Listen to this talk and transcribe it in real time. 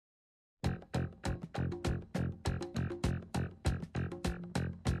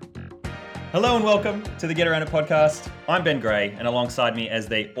Hello and welcome to the Get Around It podcast. I'm Ben Gray, and alongside me, as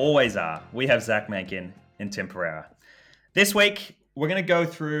they always are, we have Zach Mankin and Tim Pereira. This week, we're going to go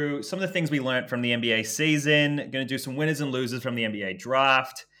through some of the things we learned from the NBA season, going to do some winners and losers from the NBA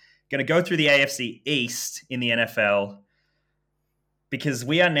draft, going to go through the AFC East in the NFL, because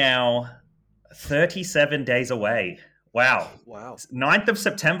we are now 37 days away. Wow. 9th of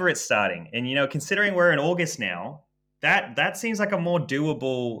September it's starting. And, considering we're in August now, that seems like a more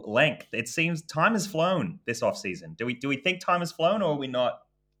doable length. It seems time has flown this offseason. Do we think time has flown, or are we not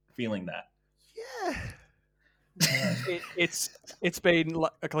feeling that? Yeah. It's been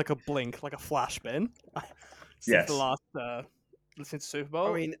like a blink, like a flash, Ben. Since the last since Super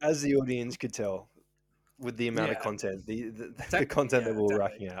Bowl. I mean, as the audience could tell, with the amount of content, the content that we're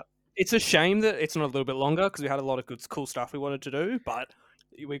racking out. It's a shame that it's not a little bit longer because we had a lot of good, cool stuff we wanted to do, but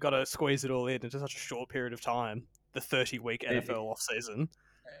we got to squeeze it all in into such a short period of time. The 30-week NFL offseason.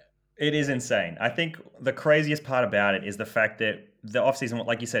 It is insane. I think the craziest part about it is the fact that the offseason,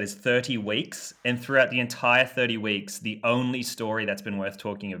 like you said, is 30 weeks. And throughout the entire 30 weeks, the only story that's been worth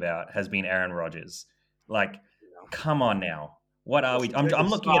talking about has been Aaron Rodgers. Like, come on now. What are we? I'm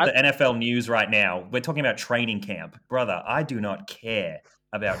looking at the NFL news right now. We're talking about training camp. Brother, I do not care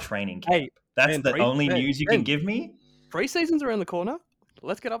about training camp. Hey, that's the only news you can give me? Preseason's around the corner.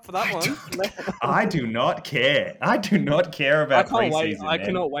 Let's get up for that one. I do not care. I do not care about preseason. I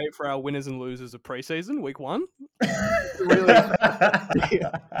cannot wait for our winners and losers of preseason, week one. Just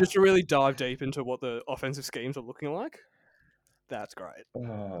to really dive deep into what the offensive schemes are looking like. That's great.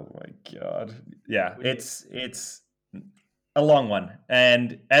 Oh my God. Yeah, it's a long one.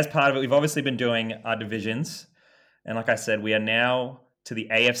 And as part of it, we've obviously been doing our divisions. And like I said, we are now to the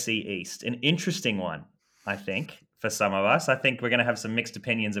AFC East. An interesting one, I think. For some of us, I think we're going to have some mixed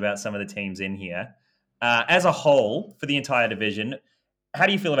opinions about some of the teams in here. As a whole, for the entire division, how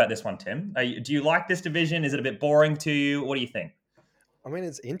do you feel about this one, Tim? Do you like this division? Is it a bit boring to you? What do you think? I mean,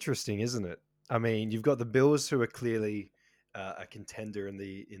 it's interesting, isn't it? I mean, you've got the Bills, who are clearly a contender in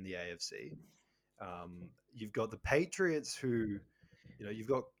the AFC. You've got the Patriots, who, you've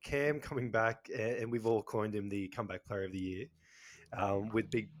got Cam coming back, and we've all coined him the comeback player of the year, with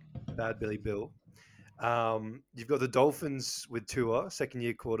Big Bad Billy Bill. You've got the Dolphins with Tua,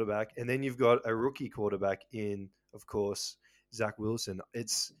 second-year quarterback, and then you've got a rookie quarterback in, of course, Zach Wilson.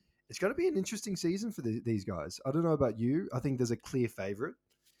 It's going to be an interesting season for these guys. I don't know about you. I think there's a clear favorite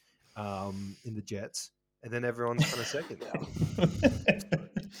in the Jets, and then everyone's kind of second now.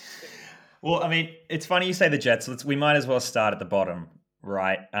 Well, I mean, it's funny you say the Jets. We might as well start at the bottom,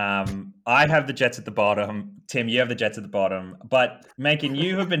 right? I have the Jets at the bottom. Tim, you have the Jets at the bottom. But, Mankin,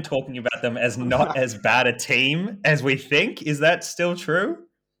 you have been talking about them as not as bad a team as we think. Is that still true?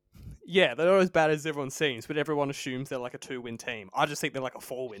 Yeah, they're not as bad as everyone seems, but everyone assumes they're like a 2-win team. I just think they're like a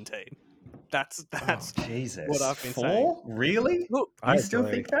 4-win team. That's Jesus. what I've been saying. Really? Look, I still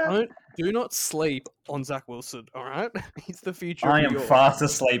think that? Do not sleep on Zach Wilson, all right? He's the future I of am New York. fast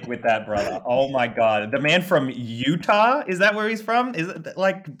asleep with that, brother. Oh, my God. The man from Utah? Is that where he's from? Is it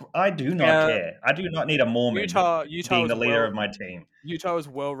like, I do not care. I do not need a Mormon being the leader of my team. Utah is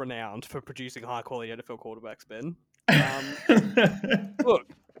well renowned for producing high-quality NFL quarterbacks, Ben. Look,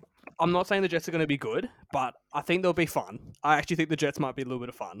 I'm not saying the Jets are going to be good, but I think they'll be fun. I actually think the Jets might be a little bit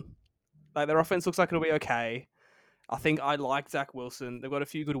of fun. Like, their offense looks like it'll be okay. I think I like Zach Wilson. They've got a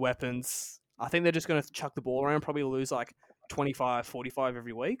few good weapons. I think they're just going to chuck the ball around, probably lose like 25, 45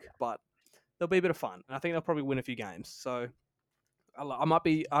 every week, but they'll be a bit of fun. And I think they'll probably win a few games. So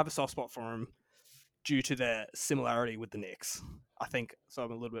I have a soft spot for them due to their similarity with the Knicks. I think, so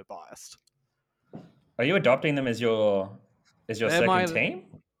I'm a little bit biased. Are you adopting them as your second team?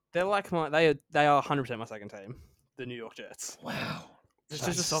 They're like they are 100% my second team, the New York Jets. Wow. It's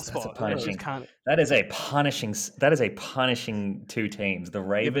just a soft spot. That is a punishing two teams, the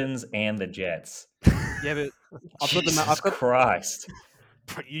Ravens and the Jets. Yeah, but Jesus Christ.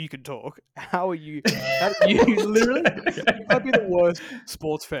 You can talk. How are you? You literally might be the worst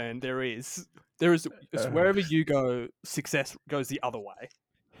sports fan there is. Wherever you go, success goes the other way.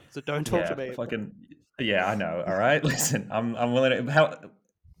 So don't talk to me. Yeah, I know. All right, listen, I'm willing to.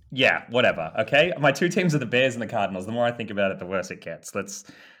 Yeah, whatever. Okay, my two teams are the Bears and the Cardinals. The more I think about it, the worse it gets.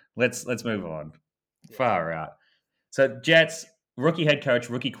 Let's move on. Far out. So Jets, rookie head coach,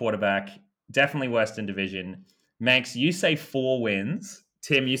 rookie quarterback, definitely Western Division. Manx, you say 4 wins.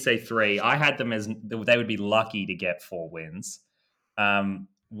 Tim, you say 3. I had them as they would be lucky to get 4 wins.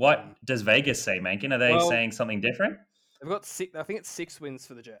 What does Vegas say, Mankin? Are they saying something different? They've got 6. I think it's 6 wins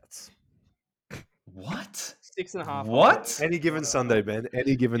for the Jets. What? 6.5. What? Any given Sunday, Ben.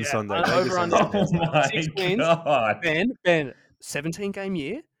 Any given Sunday. Over under. Oh my 6 wins. God. Ben, 17-game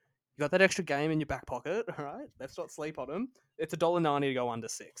year. You got that extra game in your back pocket, all right? Let's not sleep on them. It's $1.90 to go under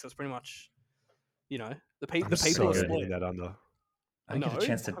 6. So it's pretty much, the I'm people are so good. hitting split. that under. I get a No,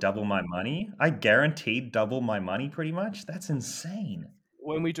 chance to double my money. I guaranteed double my money pretty much. That's insane.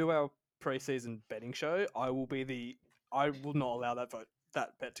 when we do our preseason betting show, I will not allow that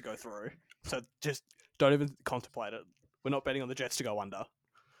bet to go through. So just don't even contemplate it. We're not betting on the Jets to go under.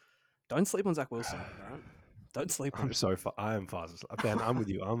 Don't sleep on Zach Wilson, all right? Don't sleep on I'm him. so I am fast asleep. Ben, I'm with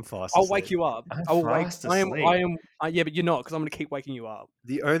you. I'm fast I'll asleep. wake you up. I'm I will wake. fast I asleep. am. Yeah, but you're not because I'm going to keep waking you up.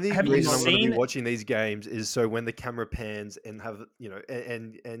 The only Have you reason I'm going to be seen? watching these games is so when the camera pans and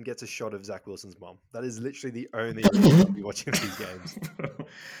and gets a shot of Zach Wilson's mom. That is literally the only reason I'll be watching these games.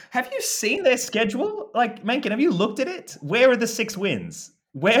 Have you seen their schedule? Like, Mankin, have you looked at it? Where are the 6 wins?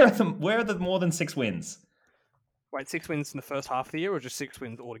 Where are the more than 6 wins? Wait, 6 wins in the first half of the year, or just 6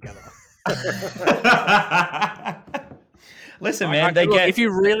 wins altogether? Listen, man, they look, get. if you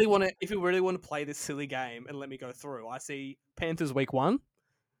really want to play this silly game and let me go through, I see Panthers week 1.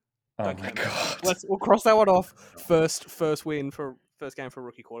 Oh Don't my care. god! We'll cross that one off. First game for a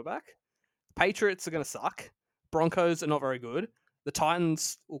rookie quarterback. Patriots are going to suck. Broncos are not very good. The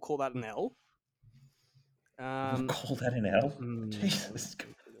Titans, we'll call that an L. We'll call that an L. Jesus.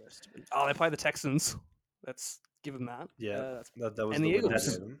 Oh, they play the Texans. Let's give them that. Yeah, that was and the the win I Eagles.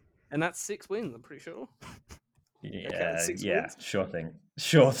 gave them. And that's 6 wins, I'm pretty sure. Yeah, 6 yeah, wins.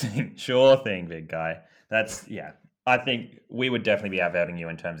 sure thing, big guy. That's I think we would definitely be outvoting you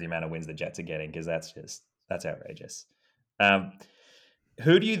in terms of the amount of wins the Jets are getting because that's outrageous.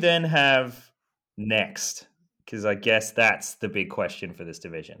 Who do you then have next? Because I guess that's the big question for this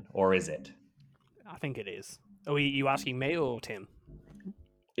division, or is it? I think it is. Are you asking me or Tim?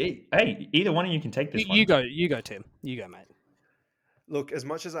 Hey, either one of you can take this one. You go, Tim. You go, mate. Look, as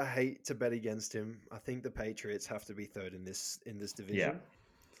much as I hate to bet against him, I think the Patriots have to be third in this division.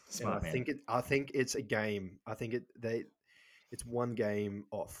 Smart man. I think it's a game. I think it's one game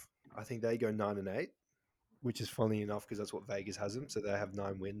off. I think they go 9-8, which is funny enough because that's what Vegas has them. So they have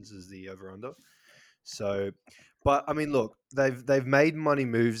 9 wins as the over under. So, but I mean, look, they've made money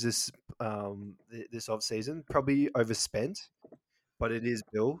moves this off season. Probably overspent, but it is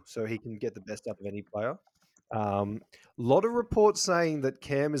Bill, so he can get the best out of any player. A lot of reports saying that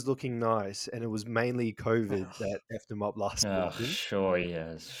Cam is looking nice, and it was mainly COVID that effed him up last season. Sure he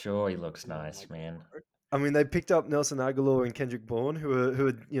is. Sure he looks nice, man. I mean, they picked up Nelson Aguilar and Kendrick Bourne, who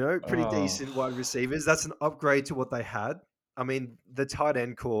are pretty decent wide receivers. That's an upgrade to what they had. I mean, the tight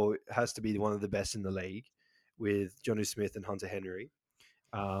end core has to be one of the best in the league, with Jonnu Smith and Hunter Henry.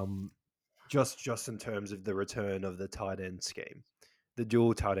 Just in terms of the return of the tight end scheme, the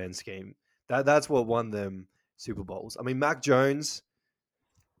dual tight end scheme. That's what won them Super Bowls. I mean, Mac Jones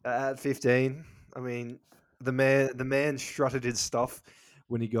at 15. I mean, the man strutted his stuff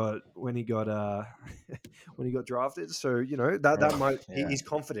when he got when he got drafted. So that might he's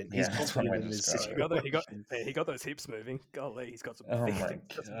confident. He's confident in his situation. He got those hips moving. Golly, he's got some Oh big, my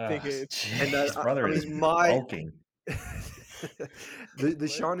big god! hips. And His brother is bulking. the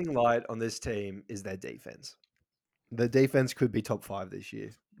shining light on this team is their defense. The defense could be top 5 this year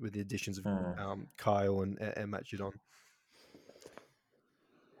with the additions of Kyle and Matt Judon.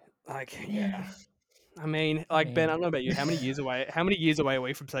 Yeah. I mean, Ben, I don't know about you. How many years away are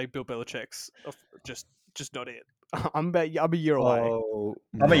we from saying Bill Belichick's just not it? I'm a year away. Oh,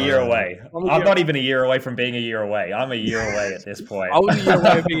 I'm a year away. I'm not even a year away from being a year away. I'm a year away at this point. I was a year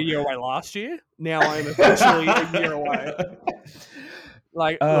away of being a year away last year. Now I'm officially a year away.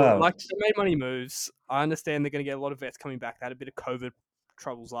 Look, they made money moves. I understand they're going to get a lot of vets coming back. They had a bit of COVID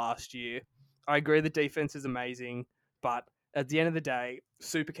troubles last year. I agree the defense is amazing, but at the end of the day,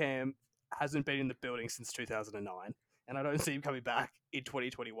 Super Cam hasn't been in the building since 2009, and I don't see him coming back in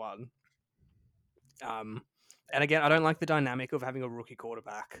 2021. And again, I don't like the dynamic of having a rookie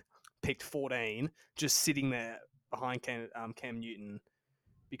quarterback picked 14 just sitting there behind Cam Newton,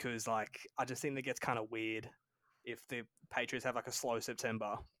 because I just think that gets kind of weird if the Patriots have a slow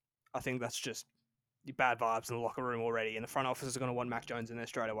September. I think that's just bad vibes in the locker room already, and the front office is going to want Mac Jones in there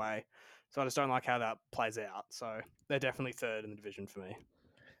straight away. So I just don't like how that plays out. So they're definitely third in the division for me.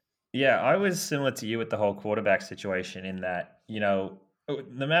 Yeah, I was similar to you with the whole quarterback situation in that, no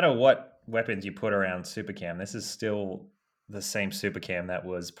matter what weapons you put around Super Cam, this is still the same Super Cam that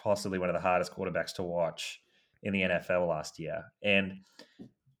was possibly one of the hardest quarterbacks to watch in the NFL last year. And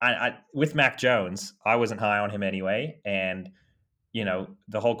I with Mac Jones, I wasn't high on him anyway. And,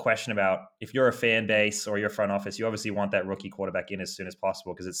 the whole question about if you're a fan base or your front office, you obviously want that rookie quarterback in as soon as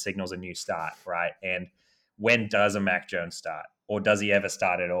possible because it signals a new start, right? And when does a Mac Jones start, or does he ever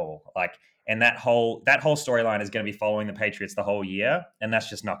start at all? Like, and that whole storyline is going to be following the Patriots the whole year, and that's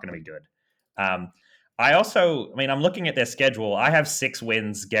just not going to be good. I'm looking at their schedule. I have 6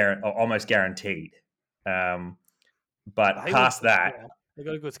 wins almost guaranteed. But past that, they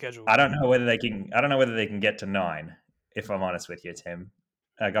got a good schedule. I don't know whether they can get to 9. If I'm honest with you, Tim,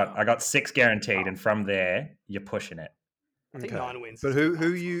 I got 6 guaranteed, and from there you're pushing it. I think 9 wins. But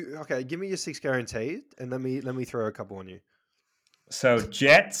who you? Okay, give me your 6 guaranteed, and let me throw a couple on you. So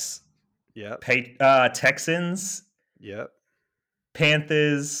Jets, Texans,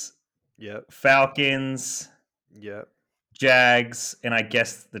 Panthers, Falcons, Jags, and I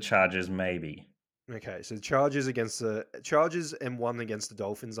guess the Chargers maybe. Okay, so Chargers against the Chargers and 1 against the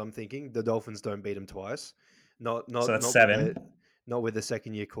Dolphins. I'm thinking the Dolphins don't beat them twice. So that's 7. Not with the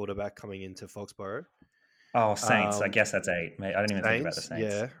second-year quarterback coming into Foxborough. Oh, Saints. I guess that's 8. Mate, I didn't even think about the Saints.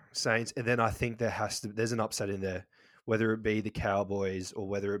 Yeah, Saints. And then I think there's an upset in there, whether it be the Cowboys or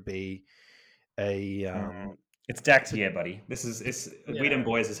whether it be a. It's Dak's year, buddy. We them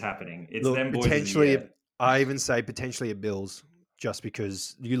boys is happening. It's them boys. Potentially, I even say potentially a Bills, just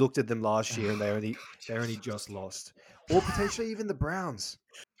because you looked at them last year and they only just lost, or potentially even the Browns.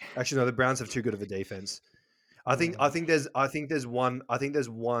 Actually, no, the Browns have too good of a defense. I think there's one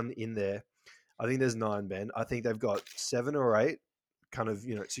in there. I think there's 9, Ben. I think they've got 7 or 8 kind of,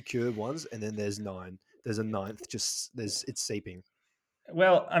 secured ones, and then there's 9. There's a 9th, it's seeping.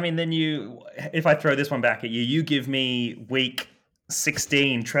 Well, I mean, then if I throw this one back at you, you give me week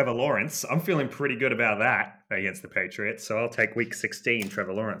 16 Trevor Lawrence. I'm feeling pretty good about that against the Patriots. So I'll take week 16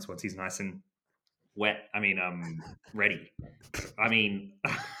 Trevor Lawrence once he's nice and wet. I mean, ready. I mean,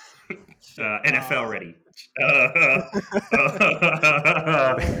 NFL ready.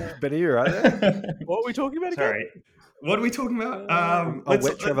 Benny, you're right there. What are we talking about again? Sorry. What are we talking about?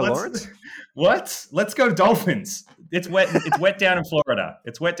 Wet Trevor Lawrence? What? Let's go Dolphins. It's wet. It's wet down in Florida.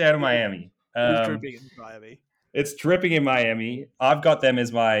 It's wet down in Miami. It's dripping in Miami. It's dripping in Miami. I've got them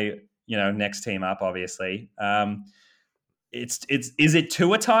as my next team up. Obviously, is it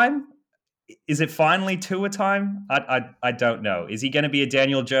Tua time? Is it finally Tua time? I don't know. Is he going to be a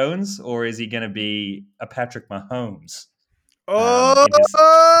Daniel Jones or is he going to be a Patrick Mahomes?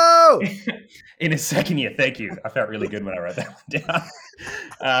 In his second year. Thank you. I felt really good when I wrote that one down.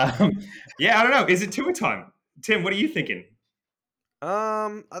 I don't know. Is it Tua time? Tim, what are you thinking?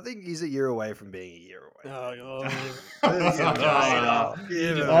 I think he's a year away from being a year away. On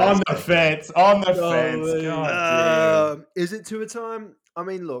the fence. God, is it Tua time? I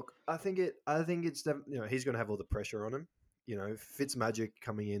mean, look, I think it's he's going to have all the pressure on him. Fitzmagic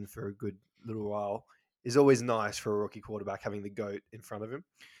coming in for a good little while is always nice for a rookie quarterback, having the GOAT in front of him.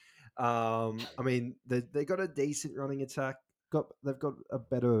 I mean, they got a decent running attack. They've got a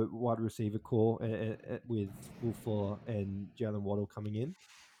better wide receiver core with Will Fuller and Jalen Waddle coming in.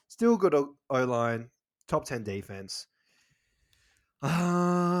 Still good O-line, top 10 defense.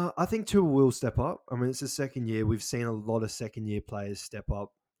 I think Tua will step up. I mean, it's the second year. We've seen a lot of second-year players step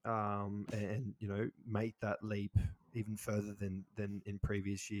up and make that leap even further than in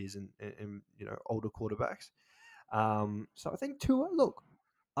previous years and older quarterbacks. So I think Tua, look,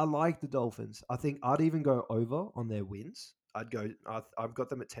 I like the Dolphins. I think I'd even go over on their wins. I've got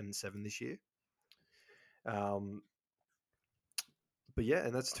them at 10-7 this year. But yeah,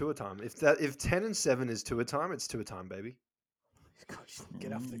 and that's Tua time. If 10-7 is Tua time, it's Tua time, baby. Gosh,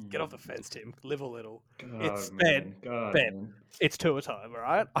 get off the fence, Tim. Live a little. Ben. It's Tua time, all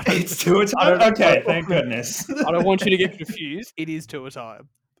right? It's Tua time? Okay, thank goodness. I don't want you to get confused. It is Tua time.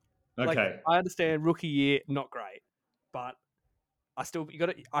 Okay. I understand rookie year, not great, but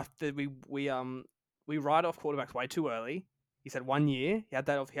we write off quarterbacks way too early. He's had 1 year. He had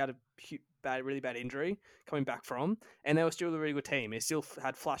a really bad injury coming back from, and they were still a really good team. He still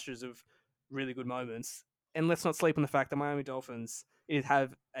had flashes of really good moments. And let's not sleep on the fact that Miami Dolphins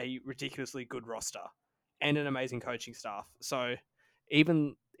have a ridiculously good roster and an amazing coaching staff. So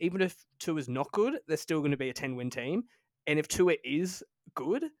even if Tua is not good, they're still going to be a 10-win team. And if Tua is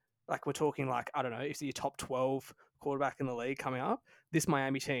good, like we're talking I don't know, if your top 12 quarterback in the league coming up, this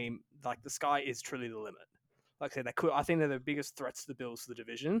Miami team, the sky is truly the limit. Like I said, I think they're the biggest threats to the Bills to the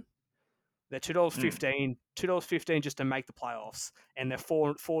division. They're $2.15 just to make the playoffs, and they're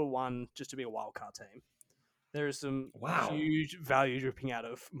 4-1 just to be a wild card team. There is some huge value dripping out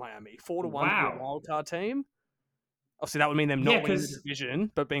of Miami. 4-1 to be a wild card team. Obviously, that would mean them not winning the division,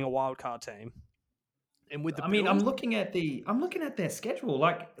 but being a wild card team. And with the Bills, I'm looking at their schedule.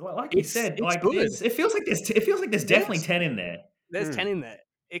 Like you said, it feels like there's definitely 10 in there. There's 10 in there.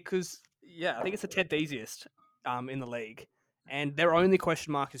 I think it's the 10th easiest in the league, and their only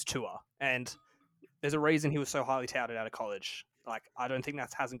question mark is Tua. And There's a reason he was so highly touted out of college. Like, I don't think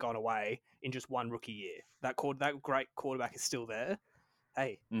that hasn't gone away in just one rookie year. That great quarterback is still there.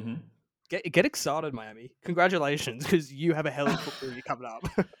 Hey, Mm-hmm. get excited, Miami! Congratulations, because you have a hell of a football year coming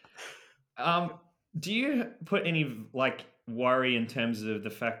up. Do you put any worry in terms of the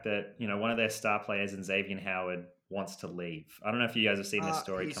fact that one of their star players in Xavier Howard wants to leave? I don't know if you guys have seen this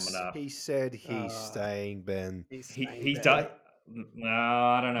story coming up. He said he's staying, Ben. He's done. No,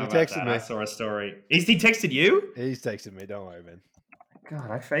 I don't know He about texted that. me. I saw a story. He texted you? He's texted me. Don't worry, man. God,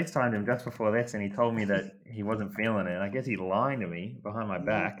 I FaceTimed him just before this, and he told me that he wasn't feeling it. I guess he's lying to me behind my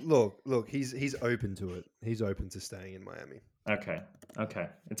back. Look. He's open to it. He's open to staying in Miami. Okay.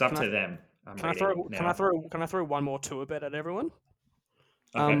 It's up to them. Can I throw one more tour bet at everyone?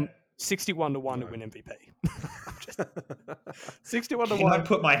 Okay. 61 to 1 to win MVP. 61 to 1. Can I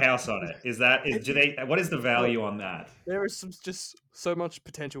put my house on it? What is the value on that? There is just so much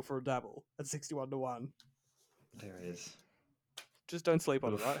potential for a double at 61 to 1. There is. Just don't sleep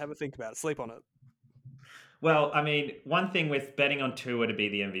on it, right? Have a think about it. Sleep on it. Well, I mean, one thing with betting on Tua to be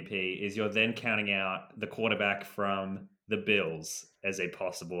the MVP is you're then counting out the quarterback from the Bills as a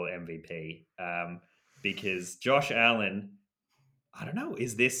possible MVP. Because Josh Allen, I don't know,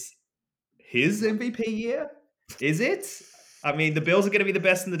 is this his MVP year? Is it? I mean, the Bills are going to be the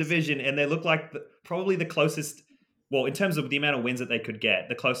best in the division, and they look like probably the closest, well, in terms of the amount of wins that they could get,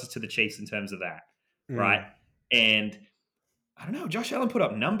 the closest to the Chiefs in terms of that, right? And I don't know, Josh Allen put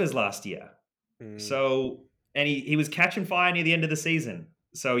up numbers last year. So, and he was catching fire near the end of the season.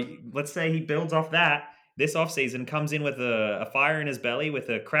 So let's say he builds off that this offseason, comes in with a fire in his belly with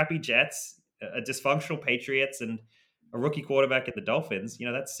a crappy Jets, a dysfunctional Patriots, and a rookie quarterback at the Dolphins.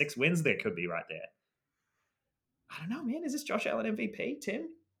 That's 6 wins there could be right there. I don't know, man. Is this Josh Allen MVP, Tim?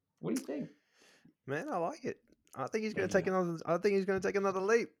 What do you think? Man, I like it. I think he's going to take another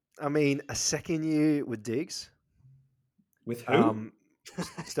leap. I mean, a second year with Diggs. With who?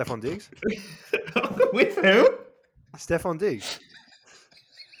 Stephon Diggs. With who? Stephon Diggs.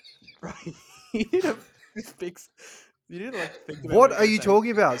 Right. You didn't think about what are you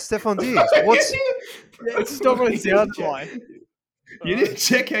talking about? Stephon Diggs. What's it's just not what it sounds like. You didn't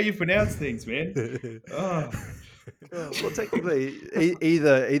check how you pronounce things, man. Oh. Well, technically,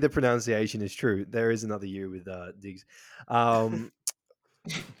 either pronunciation is true. There is another year with Diggs.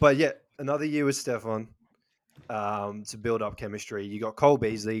 But yeah, another year with Stephon to build up chemistry. You got Cole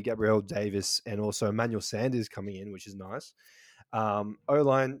Beasley, Gabriel Davis, and also Emmanuel Sanders coming in, which is nice.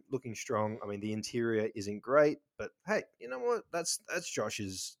 O-line looking strong. I mean, the interior isn't great, but hey, you know what? That's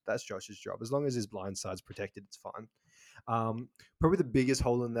Josh's job. As long as his blind side's protected, it's fine. Probably the biggest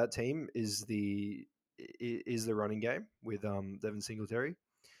hole in that team is the running game with Devin Singletary.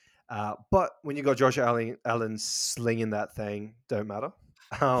 But when you got Josh Allen slinging that thing, don't matter.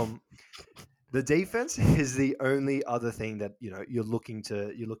 The defense is the only other thing that you're looking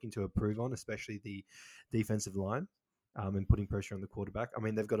to improve on, especially the defensive line, and putting pressure on the quarterback. I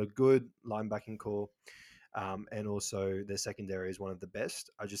mean, they've got a good linebacking core, and also their secondary is one of the best.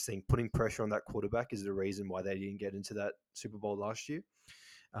 I just think putting pressure on that quarterback is the reason why they didn't get into that Super Bowl last year,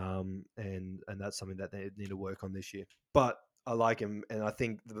 and that's something that they need to work on this year. But I like him, and I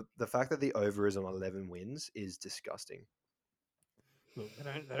think the fact that the over is on 11 wins is disgusting. Look,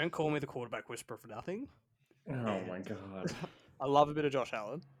 they don't call me the quarterback whisperer for nothing. Oh my god! I love a bit of Josh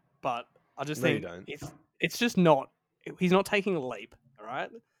Allen, but I just think it's just not. He's not taking a leap. All right,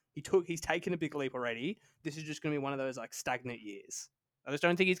 he's taken a big leap already. This is just going to be one of those stagnant years. I just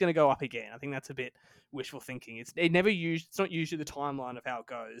don't think he's going to go up again. I think that's a bit wishful thinking. It's not usually the timeline of how it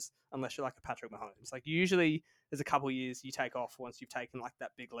goes unless you're like a Patrick Mahomes. Usually there's a couple of years you take off once you've taken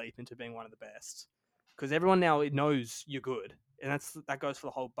that big leap into being one of the best. Because everyone now knows you're good, and that goes for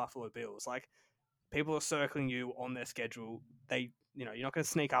the whole Buffalo Bills. People are circling you on their schedule. You're not going to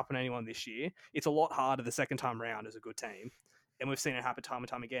sneak up on anyone this year. It's a lot harder the second time round as a good team, and we've seen it happen time and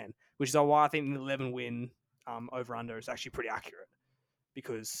time again. Which is why I think the 11 win over under is actually pretty accurate,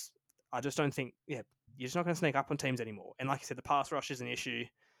 because I just don't think you're just not going to sneak up on teams anymore. And like you said, the pass rush is an issue,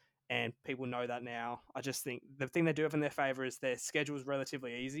 and people know that now. I just think the thing they do have in their favor is their schedule is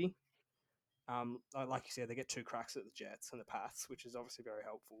relatively easy. Like you said, they get 2 cracks at the Jets and the Pats, which is obviously very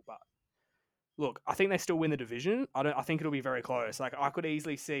helpful. But look, I think they still win the division. I think it'll be very close. I could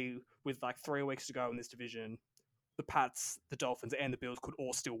easily see with 3 weeks to go in this division, the Pats, the Dolphins, and the Bills could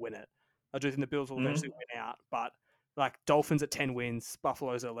all still win it. I do think the Bills will eventually win out, but Dolphins at 10 wins,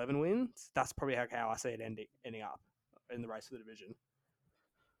 Buffalo's at 11 wins. That's probably how I see it ending up in the race for the division.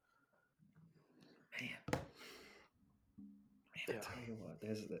 Man, I tell you what,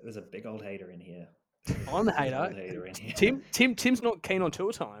 there's a big old hater in here. I'm the hater. Tim's not keen on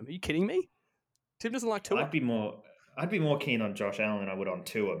tour time. Are you kidding me? Tim doesn't like Tua. I'd be more keen on Josh Allen than I would on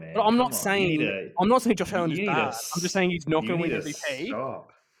Tua, man. But I'm Come not on. saying Josh Allen is you need to bad. I'm just saying he's not going to win you need MVP.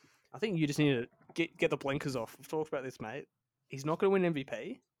 stop. I think you just need to get the blinkers off. We've talked about this, mate. He's not going to win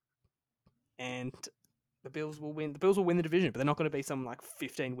MVP, and the Bills will win. The Bills will win the division, but they're not going to be some like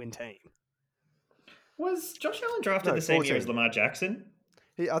 15-win team. Was Josh Allen drafted No, the same year 14. as Lamar Jackson?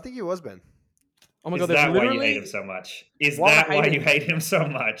 I think he was, Ben. Oh my Is god, there's that why literally. you hate him so much? Is Why would I that why hate you him? hate him so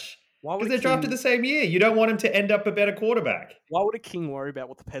much? Why would Because a they're drafted king? the same year. You don't want him to end up a better quarterback. Why would a king worry about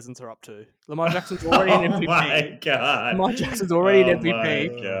what the peasants are up to? Lamar Jackson's already an MVP. Oh my god. Lamar Jackson's already an Oh my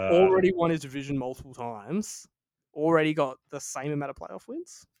MVP. God. Already won his division multiple times. Already got the same amount of playoff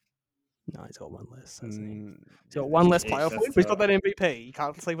wins. No, he's got one less, hasn't he? He's got one less Jeez, playoff that's win, but he's got tough. that MVP. You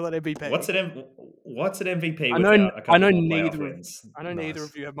can't sleep with that MVP. What's an MVP I know- without a I couple know more neither playoff of- wins? I know neither Nice.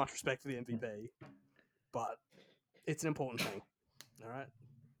 of you have much respect for the MVP, but it's an important thing. All right?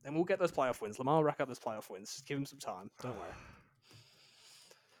 And we'll get those playoff wins. Lamar will rack up those playoff wins. Just give him some time. Don't worry.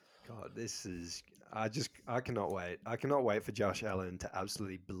 God, this is. I cannot wait. I cannot wait for Josh Allen to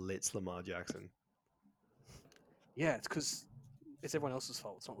absolutely blitz Lamar Jackson. Yeah, it's because it's everyone else's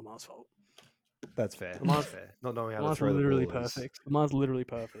fault. It's not Lamar's fault. That's fair. Lamar's- That's fair. Not knowing how Lamar's to throw literally the ball is- perfect. Lamar's literally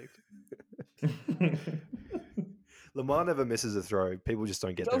perfect. Lamar never misses a throw. People just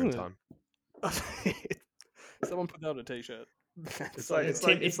don't get there in Doesn't time. Someone put that on a t-shirt.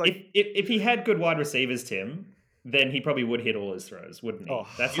 If he had good wide receivers, Tim, then he probably would hit all his throws, wouldn't he? Oh,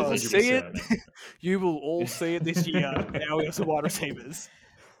 That's You will 100%. see it. You will all see it this year. Now we have some wide receivers,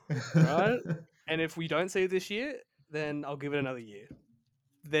 right? And if we don't see it this year, then I'll give it another year.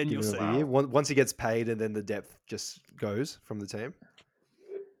 Then Give you'll it see. another year. Once he gets paid, and then the depth just goes from the team.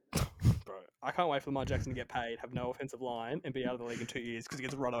 Bro, I can't wait for Lamar Jackson to get paid, have no offensive line, and be out of the league in 2 years because he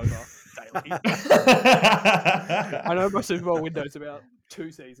gets run over daily. I know my Super Bowl window's about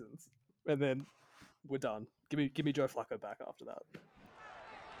 2 seasons, and then we're done. Give me Joe Flacco back after that.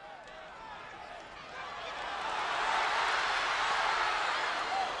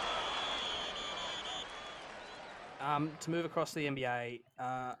 To move across the NBA,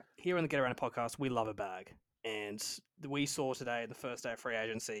 here on the Get Around It podcast, we love a bag. And we saw today, the first day of free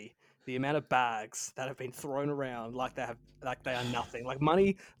agency, the amount of bags that have been thrown around like they are nothing. Like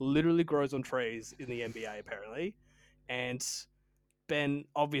money literally grows on trees in the NBA, apparently. And Ben,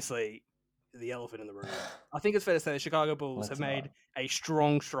 obviously, the elephant in the room. I think it's fair to say the Chicago Bulls have made a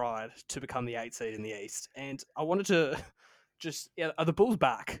strong stride to become the 8th seed in the East. And I wanted to are the Bulls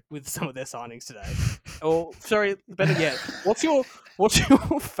back with some of their signings today? Or sorry, better yet, what's your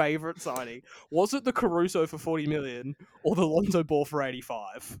favorite signing? Was it the Caruso for $40 million or the Lonzo Ball for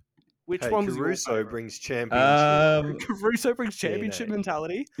 85? Which one was Caruso your favorite? brings championship. Caruso brings championship DNA.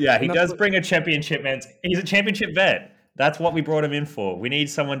 mentality. Yeah, and he that's does what- bring a championship, man. He's a championship vet. That's what we brought him in for. We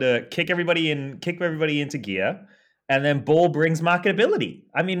need someone to kick everybody into gear, and then Ball brings marketability.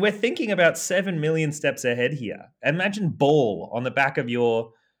 I mean, we're thinking about 7 million steps ahead here. Imagine Ball on the back of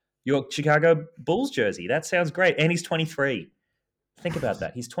your Chicago Bulls jersey. That sounds great. And he's 23. Think about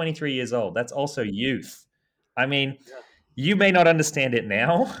that. He's 23 years old. That's also youth. I mean, you may not understand it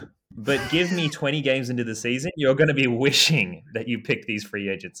now, but give me 20 games into the season, you're going to be wishing that you picked these free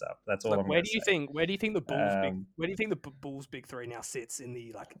agents up. That's all I'm where going to say. where do you think the Bulls big three now sits in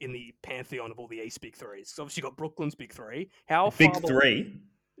the pantheon of all the East big threes? Because obviously you got Brooklyn's big three. How Big far three.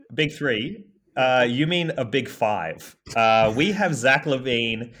 You mean a big five? We have Zach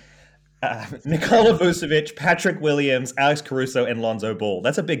LaVine, Nikola Vucevic, Patrick Williams, Alex Caruso, and Lonzo Ball.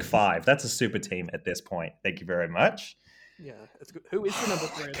 That's a big five. That's a super team at this point. Thank you very much. Yeah, it's good. Who is the number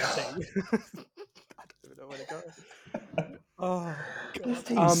 3 of that team? I don't even know where to go. Oh, This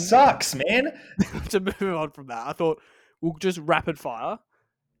team sucks, man. to move on from that, I thought we'll just rapid fire.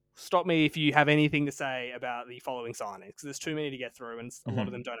 Stop me if you have anything to say about the following signings, because there's too many to get through, and a lot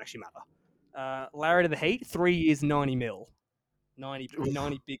of them don't actually matter. Larry to the Heat, 3 years, 90 mil. 90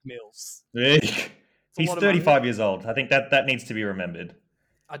 big mils. He's 35 years old. I think that needs to be remembered.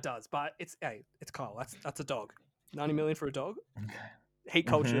 It does, but it's Kyle. That's a dog. 90 million for a dog. Heat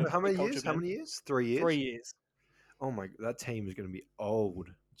culture. How many Heat years? culture, How man. many years? 3 years. 3 years. Oh my! That team is going to be old.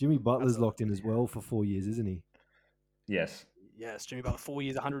 Jimmy Butler's locked in as well for 4 years, isn't he? Yes. Yes, Jimmy Butler, 4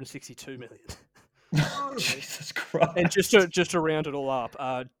 years, 162 million. Jesus Christ. And just to round it all up,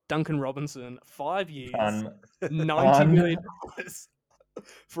 Duncan Robinson, 5 years, $90 million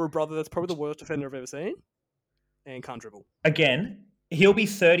for a brother that's probably the worst defender I've ever seen, and can't dribble. Again, he'll be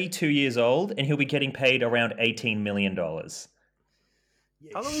 32 years old and he'll be getting paid around $18 million.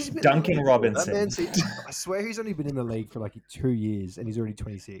 How long has he been Duncan in the league for? Robinson. That man seems- I swear he's only been in the league for like 2 years and he's already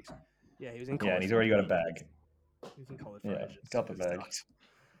 26. Yeah, he was in college. Yeah, and he's already got a bag. He was in college. Yeah, for ages. got the It bag. sucked.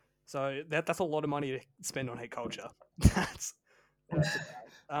 So that's a lot of money to spend on head culture. that's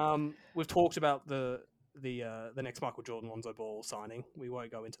we've talked about the next Michael Jordan Lonzo Ball signing. We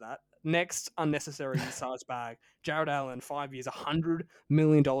won't go into that. Next unnecessary size bag. Jared Allen, 5 years, $100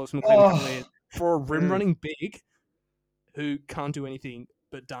 million from Cleveland Cavaliers for a rim running big who can't do anything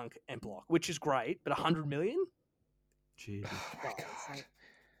but dunk and block, which is great. But $100 million? Jesus. Oh my Guys, god. this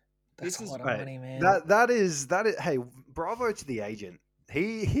That's a is- lot of Right. money, man. That is. Hey, bravo to the agent.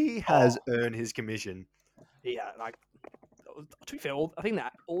 He has earned his commission. Yeah, like to be fair, I think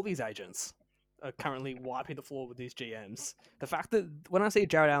that all these agents are currently wiping the floor with these GMs. The fact that when I see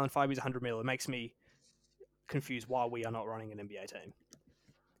Jared Allen 5 years, $100 million, it makes me confused why we are not running an NBA team.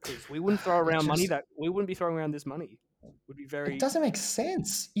 Because we wouldn't throw around money that we wouldn't be throwing around this money. Would be very. It doesn't make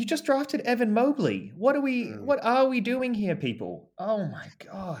sense. You just drafted Evan Mobley. What are we doing here, people? Oh my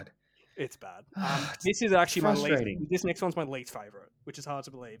god. It's bad. This is actually my least. frustrating. This next one's my least favorite, which is hard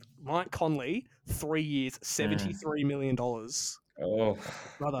to believe. Mike Conley, 3 years, $73 million. Oh,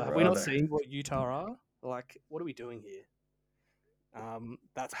 Brother, have we not seen what Utah are? Like, what are we doing here?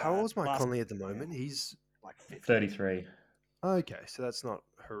 That's How bad. old's Mike Conley at the moment? He's like 50. 33. okay, so that's not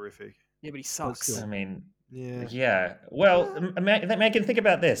horrific. Yeah, but he sucks. I mean, Yeah. yeah. Well, Megan, think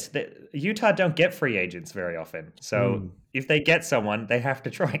about this. Utah don't get free agents very often. So if they get someone, they have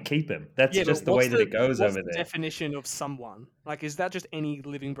to try and keep him. That's just the way that it goes over there. Definition of someone? Like, is that just any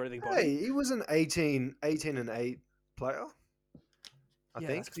living, breathing body? Hey, he was an 18 and 8 player. I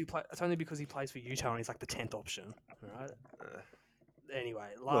think. That's only because he plays for Utah and he's like the 10th option. Right. Anyway,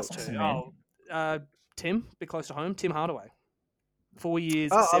 Well, last two. man. Tim, a bit close to home. Tim Hardaway, 4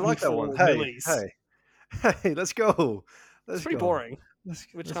 years, Oh, I like that 74 one. millies. Hey, let's go. It's pretty boring. Which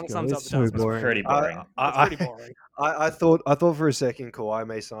kind of sums up It's the so Dallas Mavericks. boring. Pretty boring. It's pretty boring. I thought for a second Kawhi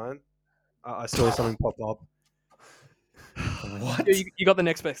may sign. I saw something pop up. What? You got the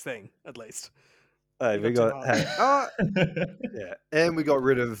next best thing, at least. Hey, You we got got Tim yeah, and we got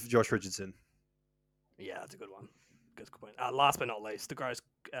rid of Josh Richardson. Yeah, that's a good one. Good point. Last but not least, the greatest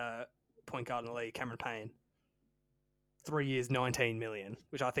point guard in the league, Cameron Payne. 3 years, $19 million,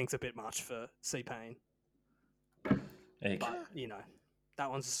 which I think's a bit much for C Payne. Eek. But that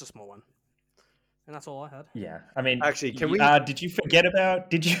one's just a small one, and that's all I had. Yeah, I mean, Actually, can we- Did you forget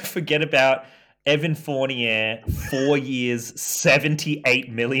about Evan Fournier? 4 years, $78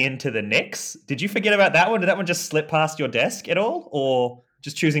 million to the Knicks. Did you forget about that one? Did that one just slip past your desk at all, or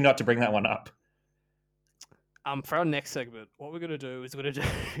just choosing not to bring that one up? For our next segment, what we're gonna do is NBA.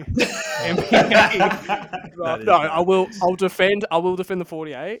 I'll defend the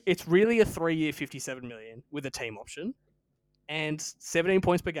 48. It's really a 3 year, $57 million with a team option. And 17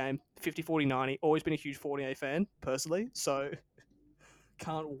 points per game, 50, 40, 90. Always been a huge 48 fan, personally. So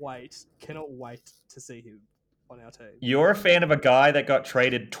cannot wait to see him on our team. You're a fan of a guy that got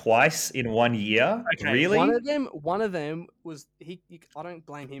traded twice in 1 year? Okay, Really? One of them was I don't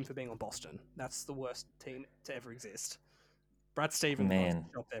blame him for being on Boston. That's the worst team to ever exist. Brad Stevens wants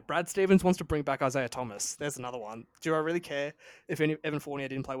to drop there. Brad Stevens wants to bring back Isaiah Thomas. There's another one. Do I really care if Evan Fournier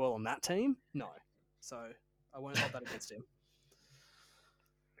didn't play well on that team? No. So I won't hold that against him.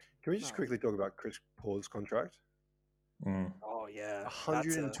 Can we just quickly talk about Chris Paul's contract? Oh yeah,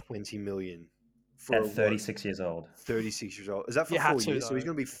 120 million for At 36 years old. 36 years old. Is that for You 4 had to, years? So he's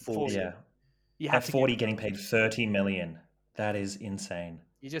though. going to be 40. Yeah. You At have to 40, give getting him. paid $30 million. That is insane.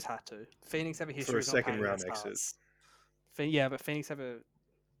 You just had to. Phoenix have a history For a of not second paying their round exit. stars. Yeah, but Phoenix have a.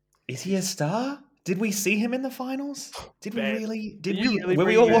 Is he a star? Did we see him in the finals? Did we Ben, really? were Were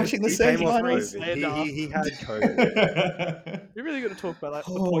we you all really- watching the He same came off finals? COVID. He had COVID. You're really going to talk about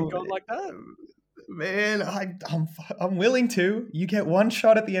the point guard like that? Man, I'm willing to. You get one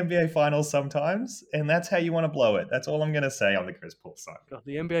shot at the NBA finals sometimes, and that's how you want to blow it. That's all I'm going to say on the Chris Paul side. God,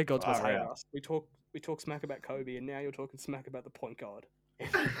 the NBA gods must Far hate out. us. We talk smack about Kobe, and now you're talking smack about the point guard.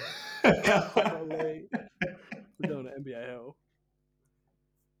 Holy. We're doing an NBA hell.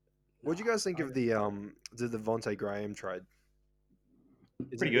 What do you guys think of the Devontae Graham trade?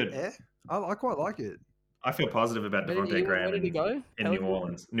 Is Pretty it good. eh? I quite like it. I feel positive about Devontae Graham Where did he go? in New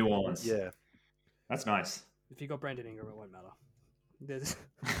Orleans. New Orleans. Yeah. That's nice. If you got Brandon Ingram, it won't matter. There's...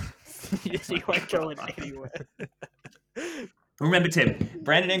 you won't go anywhere. Remember, Tim,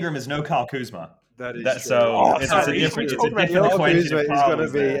 Brandon Ingram is no Kyle Kuzma. That is That, true. so it's a sorry, different, we it's a talked about different Kyle equation. Kuzma of is going to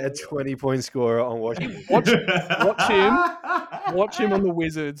problems be there. a 20-point scorer on Washington. Watch him on the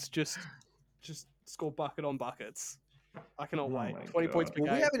Wizards just score bucket on buckets. I cannot wait. my 20 points God. per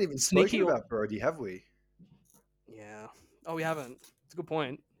Well, game. we haven't even Sneaky spoken or- about Brody, have we? Yeah. Oh, we haven't. It's a good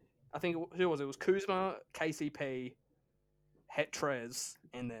point. I think who was it? It was Kuzma, KCP, Het Trez,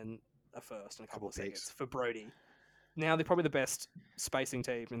 and then a first and a couple of Couple picks. seconds for Brody. Now they're probably the best spacing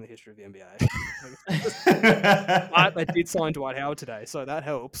team in the history of the NBA. But they did sign Dwight Howard today, so that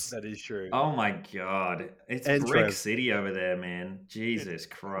helps. That is true. Oh my God. It's And Brick Trev. City over there, man. Jesus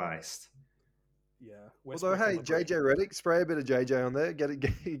Christ. Yeah. Although, hey, JJ Redick, spray a bit of JJ on there. Get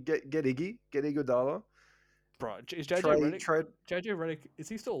Iggy, get Iguodala. Bro, is JJ Redick? JJ Redick, is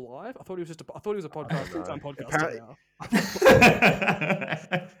he still alive? I thought he was just. I thought he was a podcast full-time podcaster now.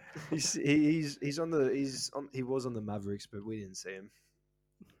 He's on the he was on the Mavericks, but we didn't see him.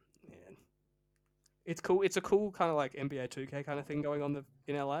 Man. It's cool. It's a cool kind of like NBA 2K kind of thing going on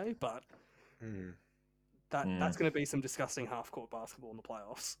in LA, but that's going to be some disgusting half-court basketball in the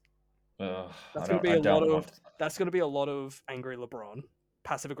playoffs. That's going to be a lot of angry LeBron,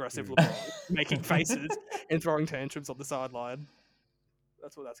 passive-aggressive LeBron, making faces and throwing tantrums on the sideline.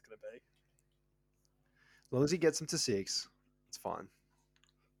 That's what that's going to be. As long as he gets him to 6, it's fine.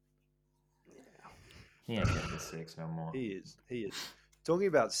 He ain't getting to 6 no more. He is. Talking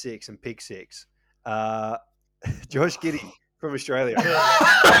about 6 and pick 6, Josh Giddey from Australia.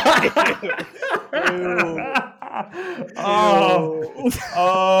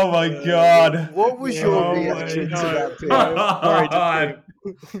 Oh my God. What was your reaction to that pick?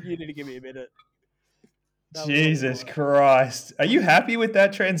 You need to give me a minute. Jesus Christ. Are you happy with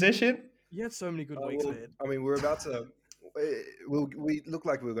that transition? You had so many good weeks, man. I mean, we're about to... We look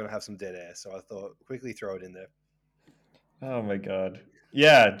like we were going to have some dead air, so I thought quickly throw it in there. Oh my God.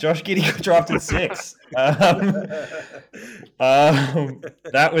 Yeah, Josh Giddey got drafted 6.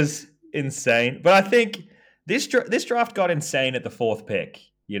 That was insane. But I think this draft got insane at the 4th pick.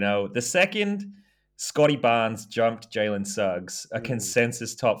 You know, the second Scotty Barnes jumped Jalen Suggs, a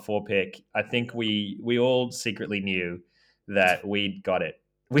consensus top 4 pick. I think we all secretly knew that we'd got it.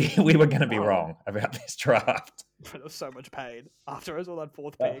 We were going to be wrong about this draft. There was so much pain after I saw that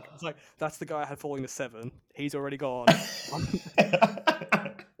 4th pick. It's like, that's the guy I had falling to 7. He's already gone.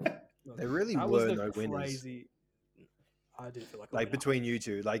 There really were no winners. Crazy... I did feel like between you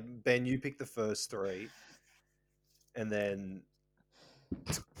two. Like, Ben, you picked the first 3, and then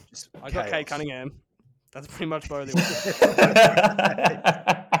I got Kate Cunningham. That's pretty much both.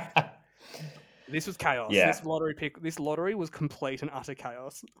 This was chaos. Yeah. This lottery was complete and utter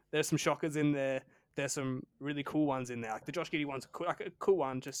chaos. There's some shockers in there. There's some really cool ones in there. Like the Josh Giddey one's a cool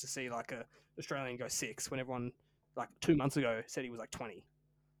one just to see like a Australian go 6 when everyone like 2 months ago said he was like 20.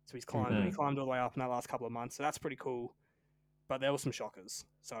 So he climbed all the way up in that last couple of months. So that's pretty cool. But there were some shockers.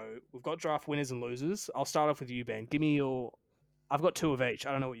 So we've got draft winners and losers. I'll start off with you, Ben. Give me your... I've got 2 of each.